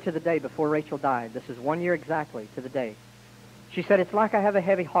 1 year to the day before Rachel died, this is 1 year exactly to the day, she said, it's like I have a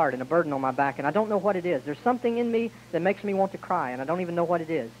heavy heart and a burden on my back, and I don't know what it is. There's something in me that makes me want to cry, and I don't even know what it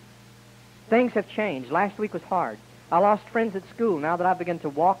is. Things have changed. Last week was hard. I lost friends at school. Now that I've begun to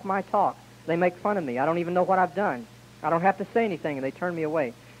walk my talk, they make fun of me. I don't even know what I've done. I don't have to say anything, and they turn me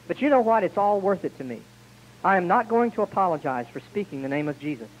away. But you know what? It's all worth it to me. I am not going to apologize for speaking the name of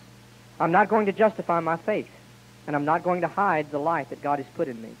Jesus. I'm not going to justify my faith, and I'm not going to hide the light that God has put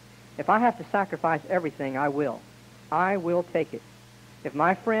in me. If I have to sacrifice everything, I will. I will take it. If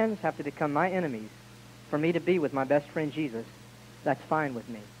my friends have to become my enemies for me to be with my best friend Jesus, that's fine with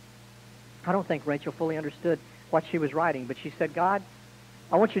me. I don't think Rachel fully understood what she was writing, but she said, God,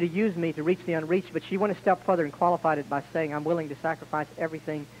 I want you to use me to reach the unreached, but she went a step further and qualified it by saying, I'm willing to sacrifice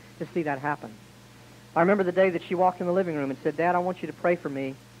everything to see that happen. I remember the day that she walked in the living room and said, Dad, I want you to pray for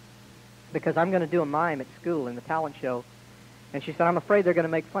me because I'm going to do a mime at school in the talent show. And she said, I'm afraid they're going to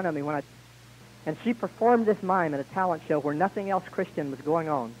make fun of me when I... And she performed this mime at a talent show where nothing else Christian was going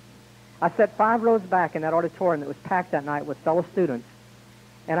on. I sat 5 rows back in that auditorium that was packed that night with fellow students,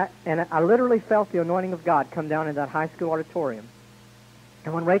 and I literally felt the anointing of God come down in that high school auditorium.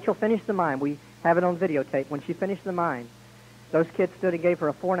 And when Rachel finished the mime, we have it on videotape, when she finished the mime, those kids stood and gave her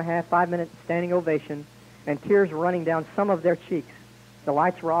a 4.5, 5-minute standing ovation, and tears were running down some of their cheeks. The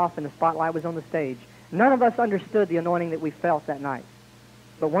lights were off and the spotlight was on the stage. None of us understood the anointing that we felt that night.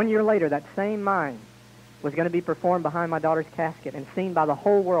 But 1 year later, that same mime was going to be performed behind my daughter's casket and seen by the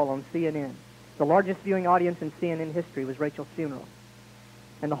whole world on CNN. The largest viewing audience in CNN history was Rachel's funeral.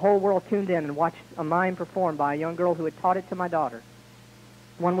 And the whole world tuned in and watched a mime performed by a young girl who had taught it to my daughter.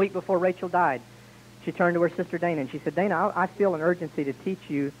 1 week before Rachel died, she turned to her sister Dana and she said, Dana, I feel an urgency to teach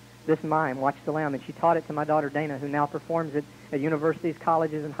you this mime, Watch the Lamb. And she taught it to my daughter Dana, who now performs it at universities,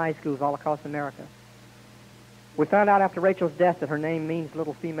 colleges, and high schools all across America. We found out after Rachel's death that her name means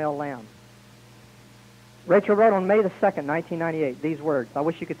little female lamb. Rachel wrote on May the 2nd, 1998, these words. I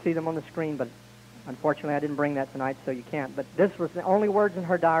wish you could see them on the screen, but unfortunately I didn't bring that tonight, so you can't. But this was the only words in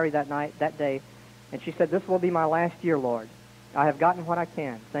her diary that night, that day. And she said, this will be my last year, Lord. I have gotten what I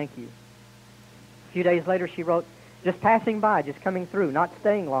can. Thank you. A few days later she wrote, just passing by, just coming through, not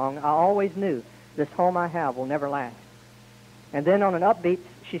staying long, I always knew this home I have will never last. And then on an upbeat,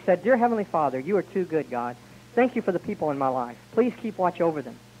 she said, Dear Heavenly Father, you are too good, God. Thank you for the people in my life. Please keep watch over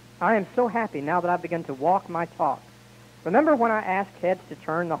them. I am so happy now that I've begun to walk my talk. Remember when I asked heads to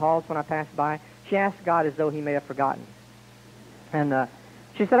turn the halls when I passed by? She asked God as though he may have forgotten. And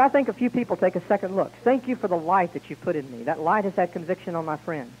she said, I think a few people take a second look. Thank you for the light that you put in me. That light has had conviction on my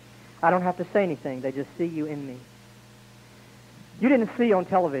friends. I don't have to say anything. They just see you in me. You didn't see on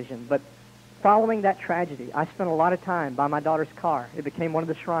television, but following that tragedy, I spent a lot of time by my daughter's car. It became one of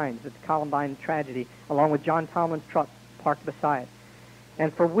the shrines at the Columbine tragedy, along with John Tomlin's truck parked beside it.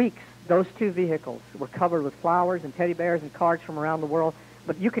 And for weeks, those two vehicles were covered with flowers and teddy bears and cards from around the world.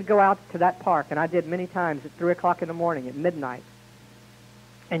 But you could go out to that park, and I did many times at 3 o'clock in the morning, at midnight,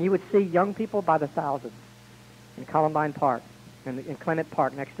 and you would see young people by the thousands in Columbine Park, in Clement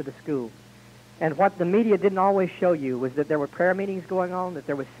Park next to the school. And what the media didn't always show you was that there were prayer meetings going on, that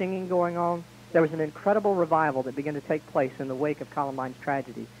there was singing going on. There was an incredible revival that began to take place in the wake of Columbine's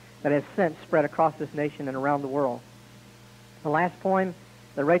tragedy that has since spread across this nation and around the world. The last poem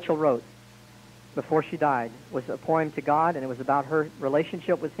that Rachel wrote before she died was a poem to God, and it was about her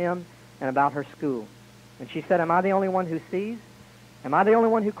relationship with him and about her school. And she said, Am I the only one who sees? Am I the only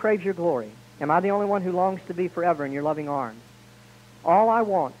one who craves your glory? Am I the only one who longs to be forever in your loving arms? All I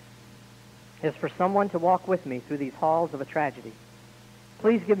want is for someone to walk with me through these halls of a tragedy.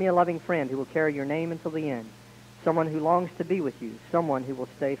 Please give me a loving friend who will carry your name until the end, someone who longs to be with you, someone who will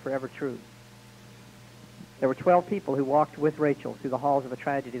stay forever true. There were 12 people who walked with Rachel through the halls of a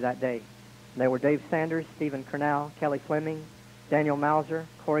tragedy that day. They were Dave Sanders, Stephen Cornell, Kelly Fleming, Daniel Mauser,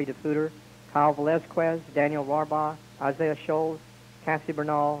 Corey DeFuder, Kyle Velazquez, Daniel Warbaugh, Isaiah Scholes, Cassie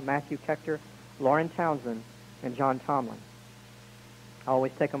Bernal, Matthew Kechter, Lauren Townsend, and John Tomlin. I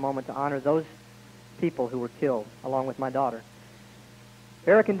always take a moment to honor those people who were killed, along with my daughter.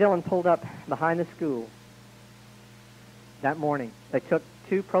 Eric and Dylan pulled up behind the school that morning. They took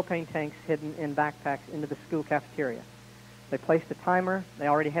 2 propane tanks hidden in backpacks into the school cafeteria. They placed a timer. They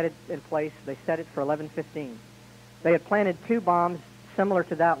already had it in place. They set it for 11:15. They had planted 2 bombs similar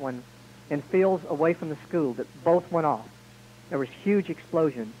to that one in fields away from the school that both went off. There was huge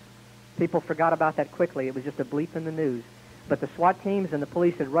explosions. People forgot about that quickly. It was just a bleep in the news. But the SWAT teams and the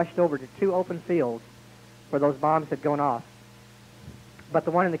police had rushed over to 2 open fields where those bombs had gone off. But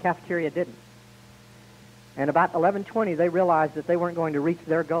the one in the cafeteria didn't. And about 11:20, they realized that they weren't going to reach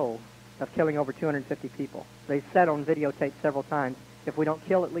their goal of killing over 250 people. They said on videotape several times, if we don't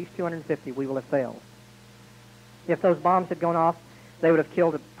kill at least 250, we will have failed. If those bombs had gone off, they would have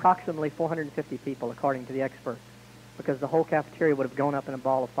killed approximately 450 people, according to the experts, because the whole cafeteria would have gone up in a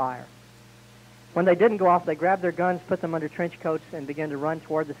ball of fire. When they didn't go off, they grabbed their guns, put them under trench coats, and began to run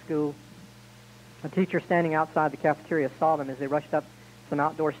toward the school. A teacher standing outside the cafeteria saw them as they rushed up some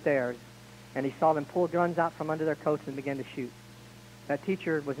outdoor stairs, and he saw them pull guns out from under their coats and begin to shoot. That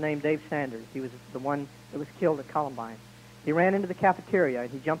teacher was named Dave Sanders. He was the one that was killed at Columbine. He ran into the cafeteria, and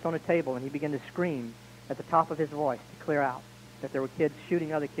he jumped on a table, and he began to scream at the top of his voice to clear out that there were kids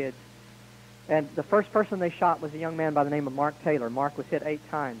shooting other kids. And the first person they shot was a young man by the name of Mark Taylor. Mark was hit 8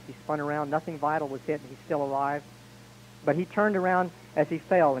 times. He spun around. Nothing vital was hit, and he's still alive. But he turned around as he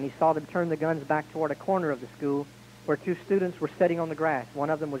fell, and he saw them turn the guns back toward a corner of the school where 2 students were sitting on the grass. One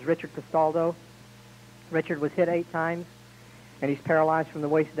of them was Richard Castaldo. Richard was hit 8 times, and he's paralyzed from the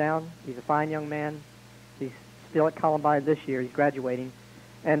waist down. He's a fine young man. He's still at Columbine this year. He's graduating.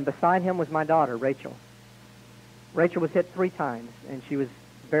 And beside him was my daughter, Rachel. Rachel was hit 3 times, and she was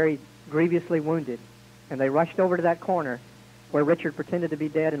very grievously wounded. And they rushed over to that corner where Richard pretended to be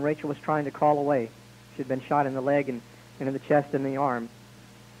dead, and Rachel was trying to crawl away. She'd been shot in the leg and in the chest and the arm.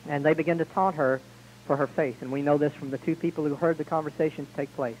 And they began to taunt her for her faith. And we know this from the 2 people who heard the conversations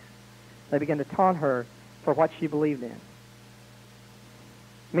take place. They began to taunt her for what she believed in.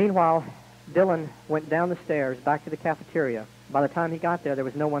 Meanwhile, Dylan went down the stairs back to the cafeteria. By the time he got there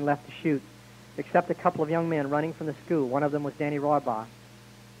was no one left to shoot except a couple of young men running from the school. One of them was Danny Rohrbaugh.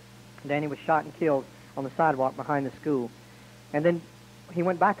 Danny was shot and killed on the sidewalk behind the school. And then he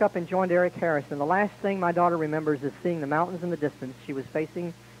went back up and joined Eric Harris. And the last thing my daughter remembers is seeing the mountains in the distance. She was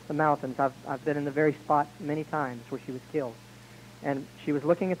facing the mountains. I've been in the very spot many times where she was killed. And she was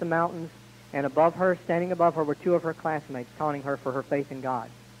looking at the mountains, and above her, standing above her, were two of her classmates taunting her for her faith in God.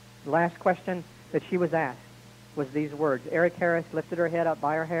 The last question that she was asked was these words. Eric Harris lifted her head up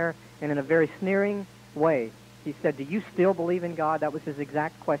by her hair, and in a very sneering way, he said, "Do you still believe in God?" That was his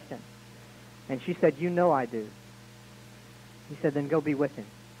exact question. And she said, "You know I do." He said, "Then go be with him."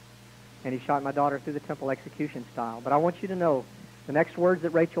 And he shot my daughter through the temple execution style. But I want you to know, the next words that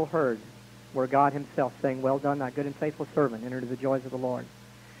Rachel heard were God himself saying, "Well done, thy good and faithful servant. Enter into the joys of the Lord."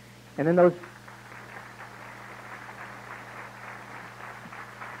 And then those...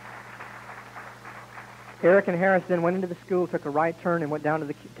 Eric and Harris then went into the school, took a right turn, and went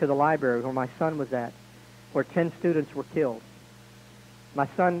down to the library where my son was at, where 10 students were killed. My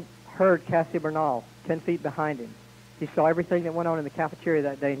son heard Cassie Bernal 10 feet behind him. He saw everything that went on in the cafeteria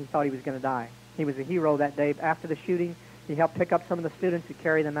that day, and he thought he was going to die. He was a hero that day. After the shooting, he helped pick up some of the students and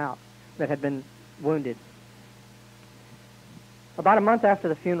carry them out that had been wounded. About a month after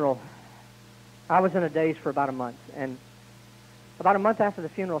the funeral, I was in a daze for about a month, and about a month after the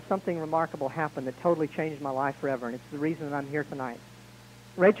funeral, something remarkable happened that totally changed my life forever, and it's the reason that I'm here tonight.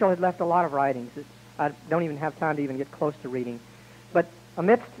 Rachel had left a lot of writings that I don't even have time to even get close to reading, but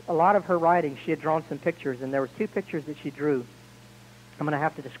amidst a lot of her writings, she had drawn some pictures, and there were 2 pictures that she drew. I'm going to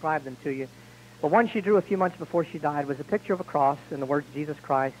have to describe them to you. The one she drew a few months before she died was a picture of a cross and the words Jesus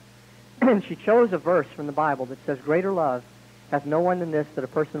Christ, and she chose a verse from the Bible that says, "Greater love hath no one than this, that a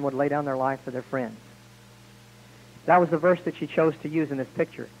person would lay down their life for their friends." That was the verse that she chose to use in this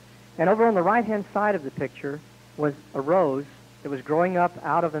picture. And over on the right-hand side of the picture was a rose that was growing up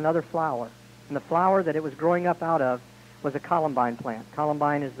out of another flower. And the flower that it was growing up out of was a Columbine plant.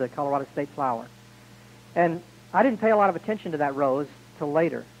 Columbine is the Colorado State flower. And I didn't pay a lot of attention to that rose till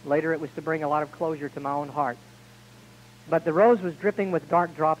later. Later it was to bring a lot of closure to my own heart. But the rose was dripping with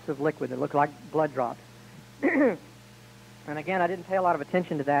dark drops of liquid that looked like blood drops. And again, I didn't pay a lot of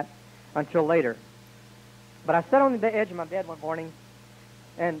attention to that until later. But I sat on the edge of my bed one morning,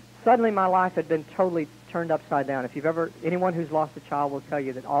 and suddenly my life had been totally turned upside down. If you've ever, anyone who's lost a child will tell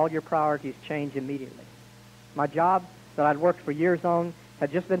you that all your priorities change immediately. My job that I'd worked for years on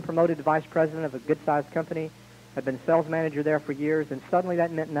had just been promoted to vice president of a good-sized company, had been sales manager there for years, and suddenly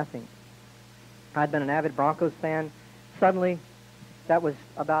that meant nothing. I'd been an avid Broncos fan. Suddenly, that was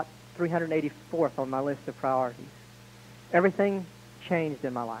about 384th on my list of priorities. Everything changed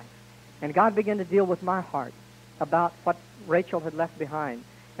in my life. And God began to deal with my heart about what Rachel had left behind.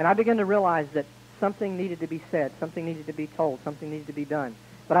 And I began to realize that something needed to be said, something needed to be told, something needed to be done.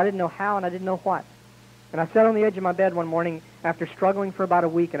 But I didn't know how and I didn't know what. And I sat on the edge of my bed one morning after struggling for about a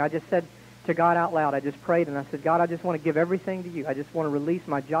week, and I just said to God out loud, I just prayed, and I said, "God, I just want to give everything to you. I just want to release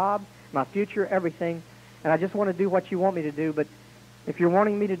my job, my future, everything, and I just want to do what you want me to do, but if you're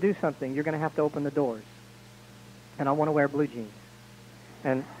wanting me to do something, you're going to have to open the doors. And I want to wear blue jeans."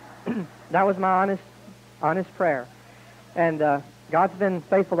 And that was my honest prayer. And God's been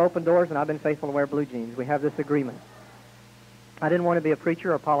faithful to open doors, and I've been faithful to wear blue jeans. We have this agreement. I didn't want to be a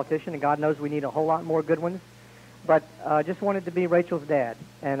preacher or a politician, and God knows we need a whole lot more good ones. But I just wanted to be Rachel's dad,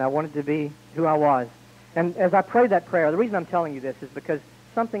 and I wanted to be who I was. And as I prayed that prayer, the reason I'm telling you this is because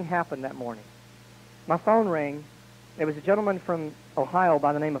something happened that morning. My phone rang. It was a gentleman from Ohio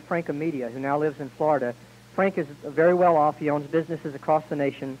by the name of Frank Amedia, who now lives in Florida. Frank is very well off. He owns businesses across the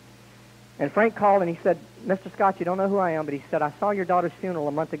nation. And Frank called and he said, "Mr. Scott, you don't know who I am, but he said, I saw your daughter's funeral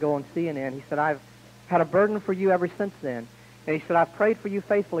a month ago on CNN. He said, I've had a burden for you ever since then. And he said, I've prayed for you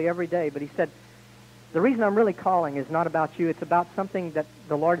faithfully every day. But he said, the reason I'm really calling is not about you. It's about something that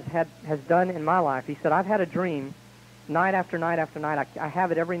the Lord has done in my life. He said, I've had a dream night after night after night. I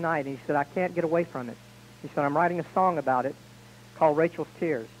have it every night. And he said, I can't get away from it. He said, I'm writing a song about it called Rachel's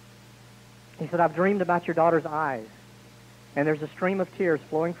Tears. He said, I've dreamed about your daughter's eyes. And there's a stream of tears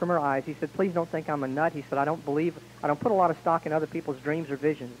flowing from her eyes. He said, please don't think I'm a nut. He said, I don't put a lot of stock in other people's dreams or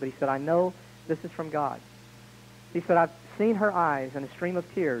visions. But he said, I know this is from God. He said, I've seen her eyes and a stream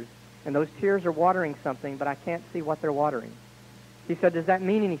of tears, and those tears are watering something, but I can't see what they're watering. He said, does that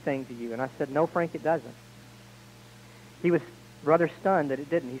mean anything to you? And I said, no, Frank, it doesn't. He was rather stunned that it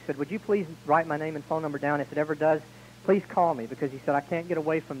didn't. He said, would you please write my name and phone number down? If it ever does, please call me, because he said, I can't get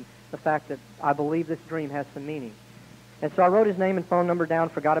away from the fact that I believe this dream has some meaning. And so I wrote his name and phone number down,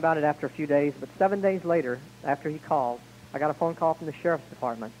 forgot about it after a few days, but 7 days later, after he called, I got a phone call from the sheriff's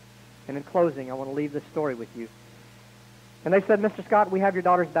department. And in closing, I want to leave this story with you. And they said, Mr. Scott, we have your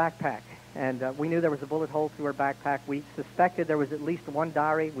daughter's backpack. And we knew there was a bullet hole through her backpack. We suspected there was at least one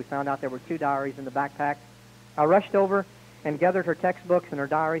diary. We found out there were 2 diaries in the backpack. I rushed over, and gathered her textbooks and her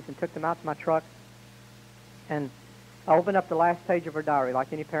diaries and took them out to my truck. And I opened up the last page of her diary,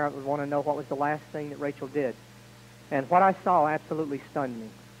 like any parent would want to know what was the last thing that Rachel did. And what I saw absolutely stunned me,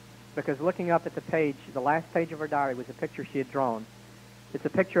 because looking up at the page, the last page of her diary was a picture she had drawn. It's a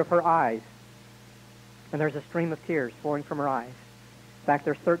picture of her eyes, and there's a stream of tears flowing from her eyes. In fact,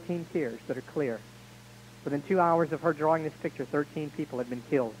 there's 13 tears that are clear. Within 2 hours of her drawing this picture, 13 people had been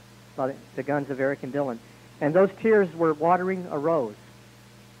killed by the guns of Eric and Dylan. And those tears were watering a rose.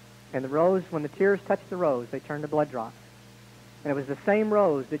 And the rose, when the tears touched the rose, they turned to blood drops. And it was the same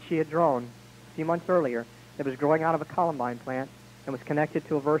rose that she had drawn a few months earlier that was growing out of a Columbine plant and was connected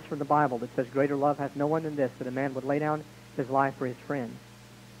to a verse from the Bible that says, "Greater love hath no one than this, that a man would lay down his life for his friends."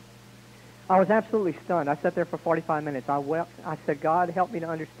 I was absolutely stunned. I sat there for 45 minutes. I wept. I said, "God, help me to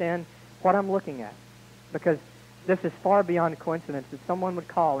understand what I'm looking at." Because this is far beyond coincidence that someone would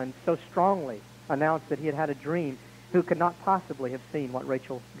call and so strongly announce that he had had a dream who could not possibly have seen what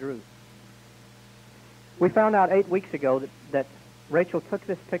Rachel drew. We found out 8 weeks ago that Rachel took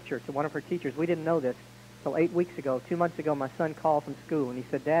this picture to one of her teachers. We didn't know this until 8 weeks ago. 2 months ago, my son called from school, and he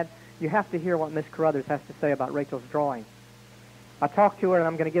said, "Dad, you have to hear what Miss Carruthers has to say about Rachel's drawing." I talked to her, and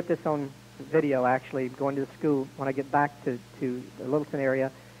I'm going to get this on video, actually, going to the school when I get back to the Littleton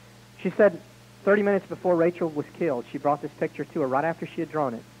area. She said 30 minutes before Rachel was killed, she brought this picture to her right after she had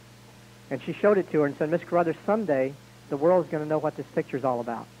drawn it. And she showed it to her and said, "Miss Carruthers, someday the world's going to know what this picture's all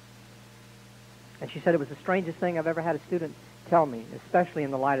about." And she said it was the strangest thing I've ever had a student tell me, especially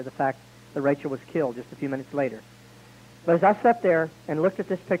in the light of the fact that Rachel was killed just a few minutes later. But as I sat there and looked at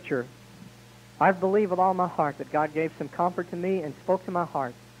this picture, I believe with all my heart that God gave some comfort to me and spoke to my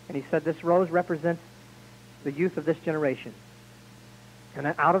heart. And he said, "This rose represents the youth of this generation.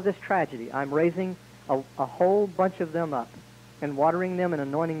 And out of this tragedy, I'm raising a whole bunch of them up and watering them and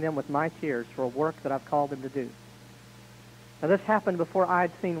anointing them with my tears for a work that I've called them to do." Now, this happened before I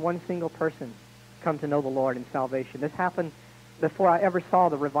had seen one single person come to know the Lord in salvation. This happened before I ever saw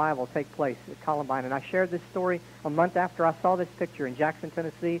the revival take place at Columbine. And I shared this story a month after I saw this picture in Jackson,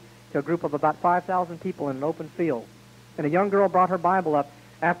 Tennessee, to a group of about 5,000 people in an open field. And a young girl brought her Bible up.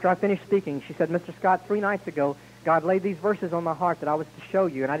 After I finished speaking, she said, "Mr. Scott, 3 nights ago, God laid these verses on my heart that I was to show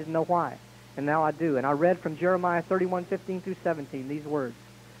you, and I didn't know why. And now I do." And I read from Jeremiah 31:15 through 17 these words.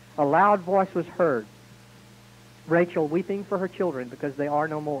 "A loud voice was heard, Rachel weeping for her children because they are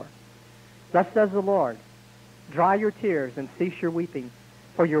no more. Thus says the Lord, dry your tears and cease your weeping,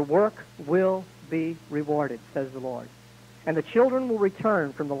 for your work will be rewarded, says the Lord. And the children will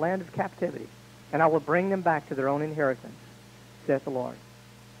return from the land of captivity, and I will bring them back to their own inheritance, saith the Lord."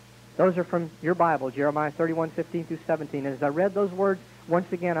 Those are from your Bible, Jeremiah 31:15 through 17. And as I read those words,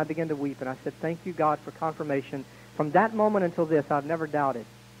 once again I began to weep, and I said, "Thank you, God, for confirmation. From that moment until this, I've never doubted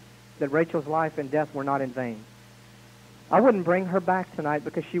that Rachel's life and death were not in vain." I wouldn't bring her back tonight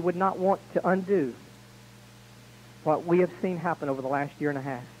because she would not want to undo what we have seen happen over the last year and a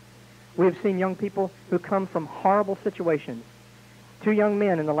half. We have seen young people who come from horrible situations. 2 young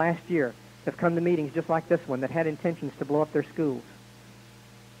men in the last year have come to meetings just like this one that had intentions to blow up their schools.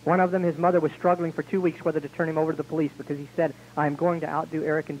 One of them, his mother was struggling for 2 weeks whether to turn him over to the police because he said, "I am going to outdo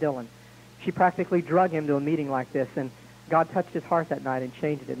Eric and Dylan." She practically drug him to a meeting like this, and God touched his heart that night and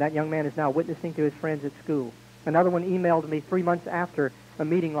changed it. And that young man is now witnessing to his friends at school. Another one emailed me 3 months after a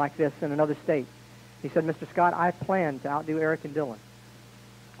meeting like this in another state. He said, "Mr. Scott, I planned to outdo Eric and Dylan."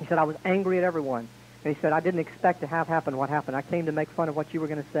 He said, "I was angry at everyone." And he said, "I didn't expect to have happen what happened. I came to make fun of what you were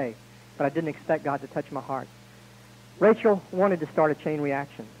going to say, but I didn't expect God to touch my heart." Rachel wanted to start a chain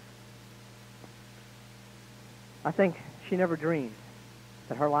reaction. I think she never dreamed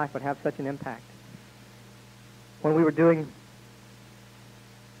that her life would have such an impact. When we were doing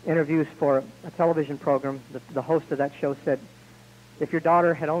interviews for a television program, the host of that show said, "If your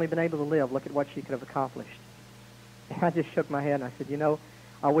daughter had only been able to live, look at what she could have accomplished." And I just shook my head and I said, "You know,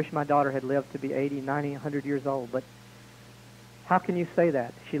 I wish my daughter had lived to be 80, 90, 100 years old, but how can you say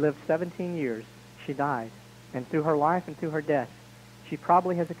that? She lived 17 years, she died, and through her life and through her death, she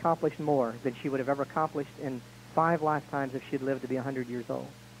probably has accomplished more than she would have ever accomplished in 5 lifetimes if she had lived to be 100 years old."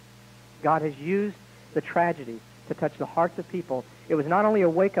 God has used the tragedy to touch the hearts of people. It was not only a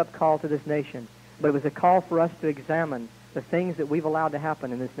wake-up call to this nation, but it was a call for us to examine the things that we've allowed to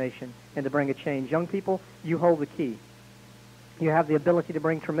happen in this nation and to bring a change. Young people, you hold the key. You have the ability to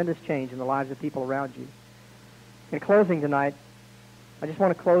bring tremendous change in the lives of people around you. In closing tonight, I just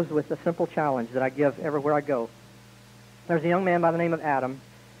want to close with a simple challenge that I give everywhere I go. There's a young man by the name of Adam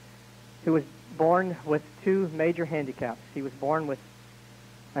who was born with 2 major handicaps. He was born with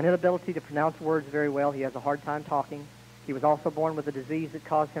an inability to pronounce words very well. He has a hard time talking. He was also born with a disease that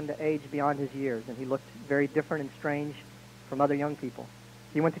caused him to age beyond his years, and he looked very different and strange from other young people.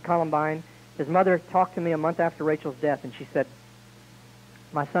 He went to Columbine. His mother talked to me a month after Rachel's death, and she said,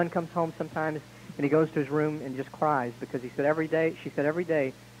 my son comes home sometimes, and he goes to his room and just cries because she said, every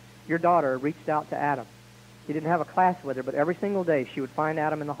day, your daughter reached out to Adam. He didn't have a class with her, but every single day she would find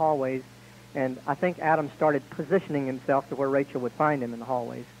Adam in the hallways, and I think Adam started positioning himself to where Rachel would find him in the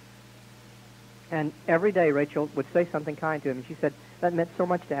hallways. And every day Rachel would say something kind to him, and she said that meant so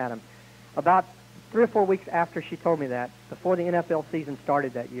much to Adam. About 3 or 4 weeks after she told me that, before the NFL season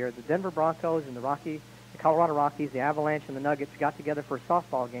started that year, the Denver Broncos and the Colorado Rockies, the Avalanche, and the Nuggets got together for a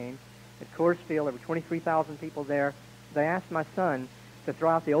softball game at Coors Field. There were 23,000 people there. They asked my son to throw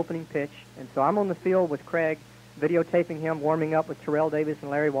out the opening pitch, and so I'm on the field with Craig, videotaping him warming up with Darrell Davis and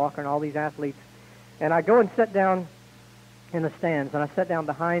Larry Walker and all these athletes. And I go and sit down in the stands, and I sat down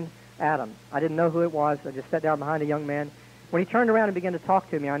behind Adam. I didn't know who it was. I just sat down behind a young man. When he turned around and began to talk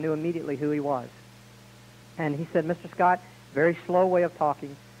to me, I knew immediately who he was. And he said, Mr. Scott, very slow way of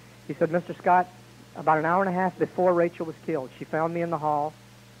talking. He said, Mr. Scott, about an hour and a half before Rachel was killed, she found me in the hall,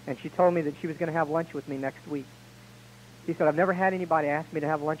 and she told me that she was going to have lunch with me next week. He said, I've never had anybody ask me to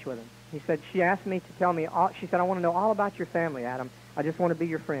have lunch with him. He said, she asked me to tell me, she said, I want to know all about your family, Adam. I just want to be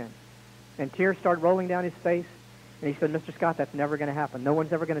your friend. And tears started rolling down his face, and he said, Mr. Scott, that's never going to happen. No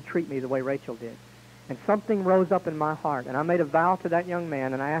one's ever going to treat me the way Rachel did. And something rose up in my heart, and I made a vow to that young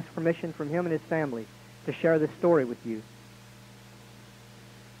man, and I asked permission from him and his family to share this story with you.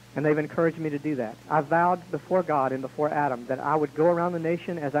 And they've encouraged me to do that. I vowed before God and before Adam that I would go around the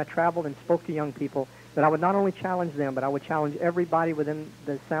nation as I traveled and spoke to young people, that I would not only challenge them, but I would challenge everybody within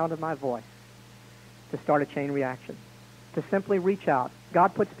the sound of my voice to start a chain reaction, to simply reach out.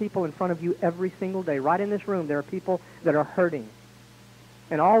 God puts people in front of you every single day. Right in this room, there are people that are hurting.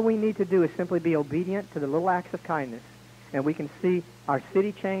 And all we need to do is simply be obedient to the little acts of kindness, and we can see our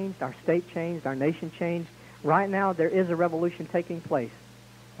city changed, our state changed, our nation changed. Right now, there is a revolution taking place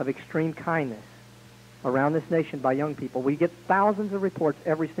of extreme kindness around this nation by young people. We get thousands of reports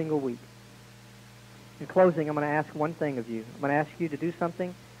every single week. In closing, I'm going to ask one thing of you. I'm going to ask you to do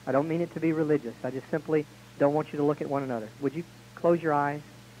something. I don't mean it to be religious. I just simply don't want you to look at one another. Would you close your eyes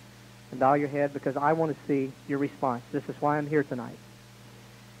and bow your head, because I want to see your response. This is why I'm here tonight.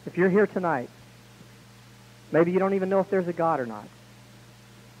 If you're here tonight, maybe you don't even know if there's a God or not.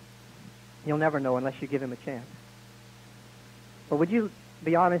 You'll never know unless you give him a chance. But would you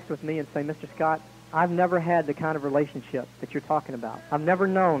be honest with me and say, Mr. Scott, I've never had the kind of relationship that you're talking about. I've never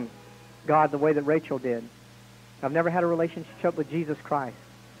known God the way that Rachel did. I've never had a relationship with Jesus Christ.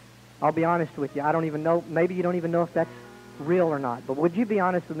 I'll be honest with you. I don't even know. Maybe you don't even know if that's real or not. But would you be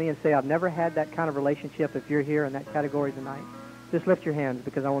honest with me and say, I've never had that kind of relationship if you're here in that category tonight? Just lift your hands,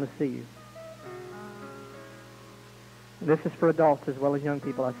 because I want to see you. This is for adults as well as young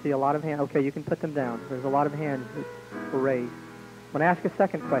people. I see a lot of hands. Okay, you can put them down. There's a lot of hands that were raised. I'm going to ask a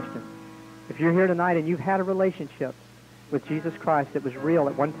second question. If you're here tonight and you've had a relationship with Jesus Christ that was real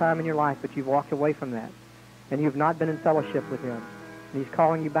at one time in your life, but you've walked away from that, and you've not been in fellowship with him, and he's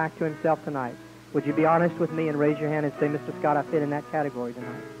calling you back to himself tonight, would you be honest with me and raise your hand and say, Mr. Scott, I fit in that category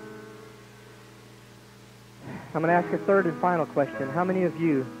tonight? I'm going to ask a third and final question. How many of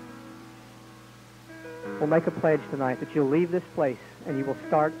you will make a pledge tonight that you'll leave this place and you will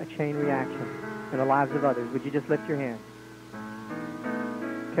start a chain reaction in the lives of others? Would you just lift your hand?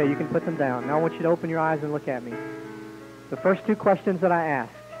 Okay, you can put them down. Now I want you to open your eyes and look at me. The first two questions that I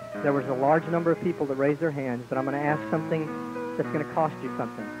asked, there was a large number of people that raised their hands, but I'm going to ask something that's going to cost you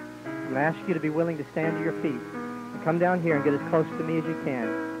something. I'm going to ask you to be willing to stand to your feet and come down here and get as close to me as you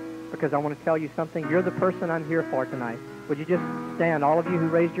can, because I want to tell you something. You're the person I'm here for tonight. Would you just stand, all of you who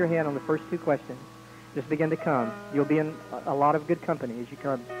raised your hand on the first two questions? Just begin to come. You'll be in a lot of good company as you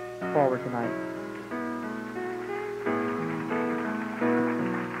come forward tonight.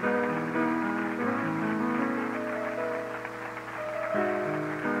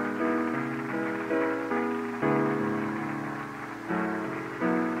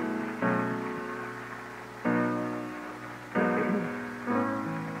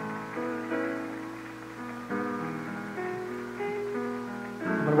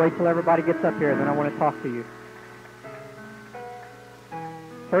 Wait till everybody gets up here, and then I want to talk to you.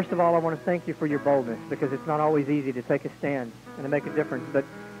 First of all, I want to thank you for your boldness, because it's not always easy to take a stand and to make a difference. But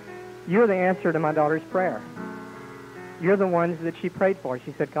you're the answer to my daughter's prayer. You're the ones that she prayed for.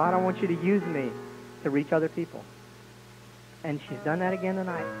 She said, God, I want you to use me to reach other people. And she's done that again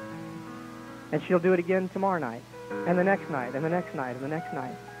tonight. And she'll do it again tomorrow night, and the next night, and the next night, and the next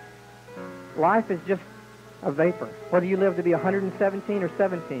night. Life is just a vapor. Whether you live to be 117 or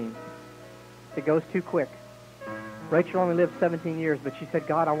 17, it goes too quick. Rachel only lived 17 years, but she said,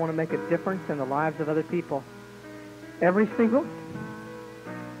 God, I want to make a difference in the lives of other people. Every single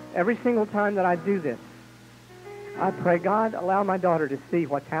time that I do this, I pray, God, allow my daughter to see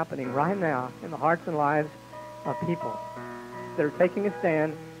what's happening right now in the hearts and lives of people that are taking a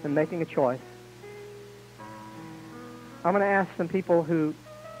stand and making a choice. I'm going to ask some people who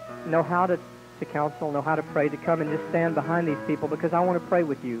know how to counsel, know how to pray, to come and just stand behind these people, because I want to pray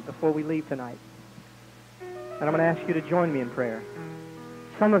with you before we leave tonight. And I'm going to ask you to join me in prayer.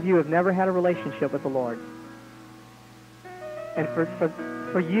 Some of you have never had a relationship with the Lord. And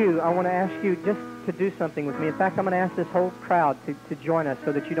for you, I want to ask you just to do something with me. In fact, I'm going to ask this whole crowd to join us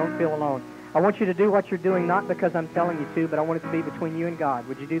so that you don't feel alone. I want you to do what you're doing, not because I'm telling you to, but I want it to be between you and God.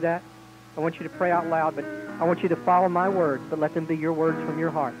 Would you do that? I want you to pray out loud, but I want you to follow my words, but let them be your words from your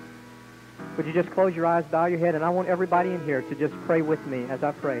heart. Would you just close your eyes, bow your head, and I want everybody in here to just pray with me as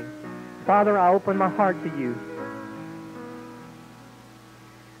I pray. Father, I open my heart to you.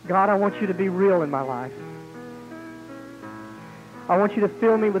 God, I want you to be real in my life. I want you to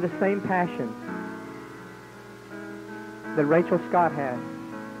fill me with the same passion that Rachel Scott had.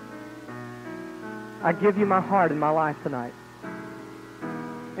 I give you my heart and my life tonight.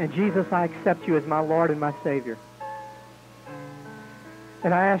 And Jesus, I accept you as my Lord and my Savior.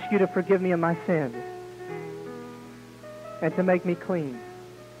 And I ask you to forgive me of my sins and to make me clean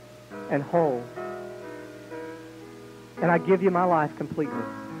and whole. And I give you my life completely.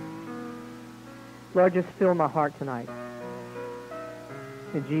 Lord, just fill my heart tonight.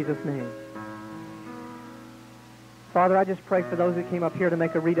 In Jesus' name. Father, I just pray for those that came up here to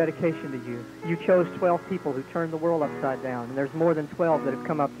make a rededication to you. You chose 12 people who turned the world upside down, and there's more than 12 that have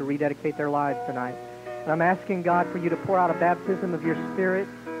come up to rededicate their lives tonight. And I'm asking, God, for you to pour out a baptism of your Spirit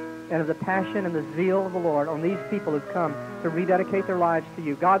and of the passion and the zeal of the Lord on these people who've come to rededicate their lives to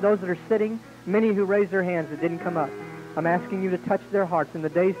you. God, those that are sitting, many who raised their hands that didn't come up, I'm asking you to touch their hearts in the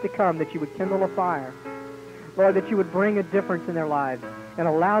days to come, that you would kindle a fire. Lord, that you would bring a difference in their lives and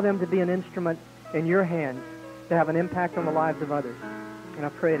allow them to be an instrument in your hands to have an impact on the lives of others. And I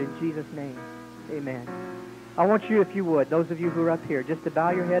pray it in Jesus' name. Amen. I want you, if you would, those of you who are up here, just to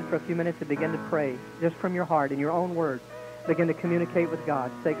bow your head for a few minutes and begin to pray, just from your heart, in your own words. Begin to communicate with God.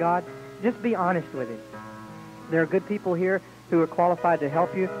 Say, God, just be honest with him. There are good people here who are qualified to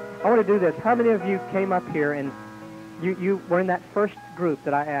help you. I want to do this. How many of you came up here and you were in that first group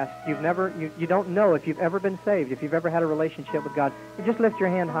that I asked? You don't know if you've ever been saved, if you've ever had a relationship with God. You just lift your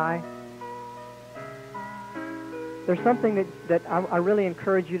hand high. There's something that I really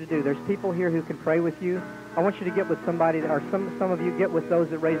encourage you to do. There's people here who can pray with you. I want you to get with somebody, or some of you get with those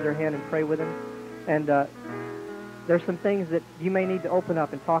that raise their hand and pray with them. And there's some things that you may need to open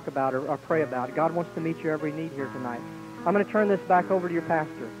up and talk about or pray about. God wants to meet your every need here tonight. I'm going to turn this back over to your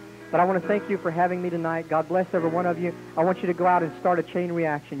pastor. But I want to thank you for having me tonight. God bless every one of you. I want you to go out and start a chain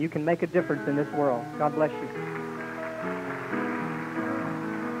reaction. You can make a difference in this world. God bless you.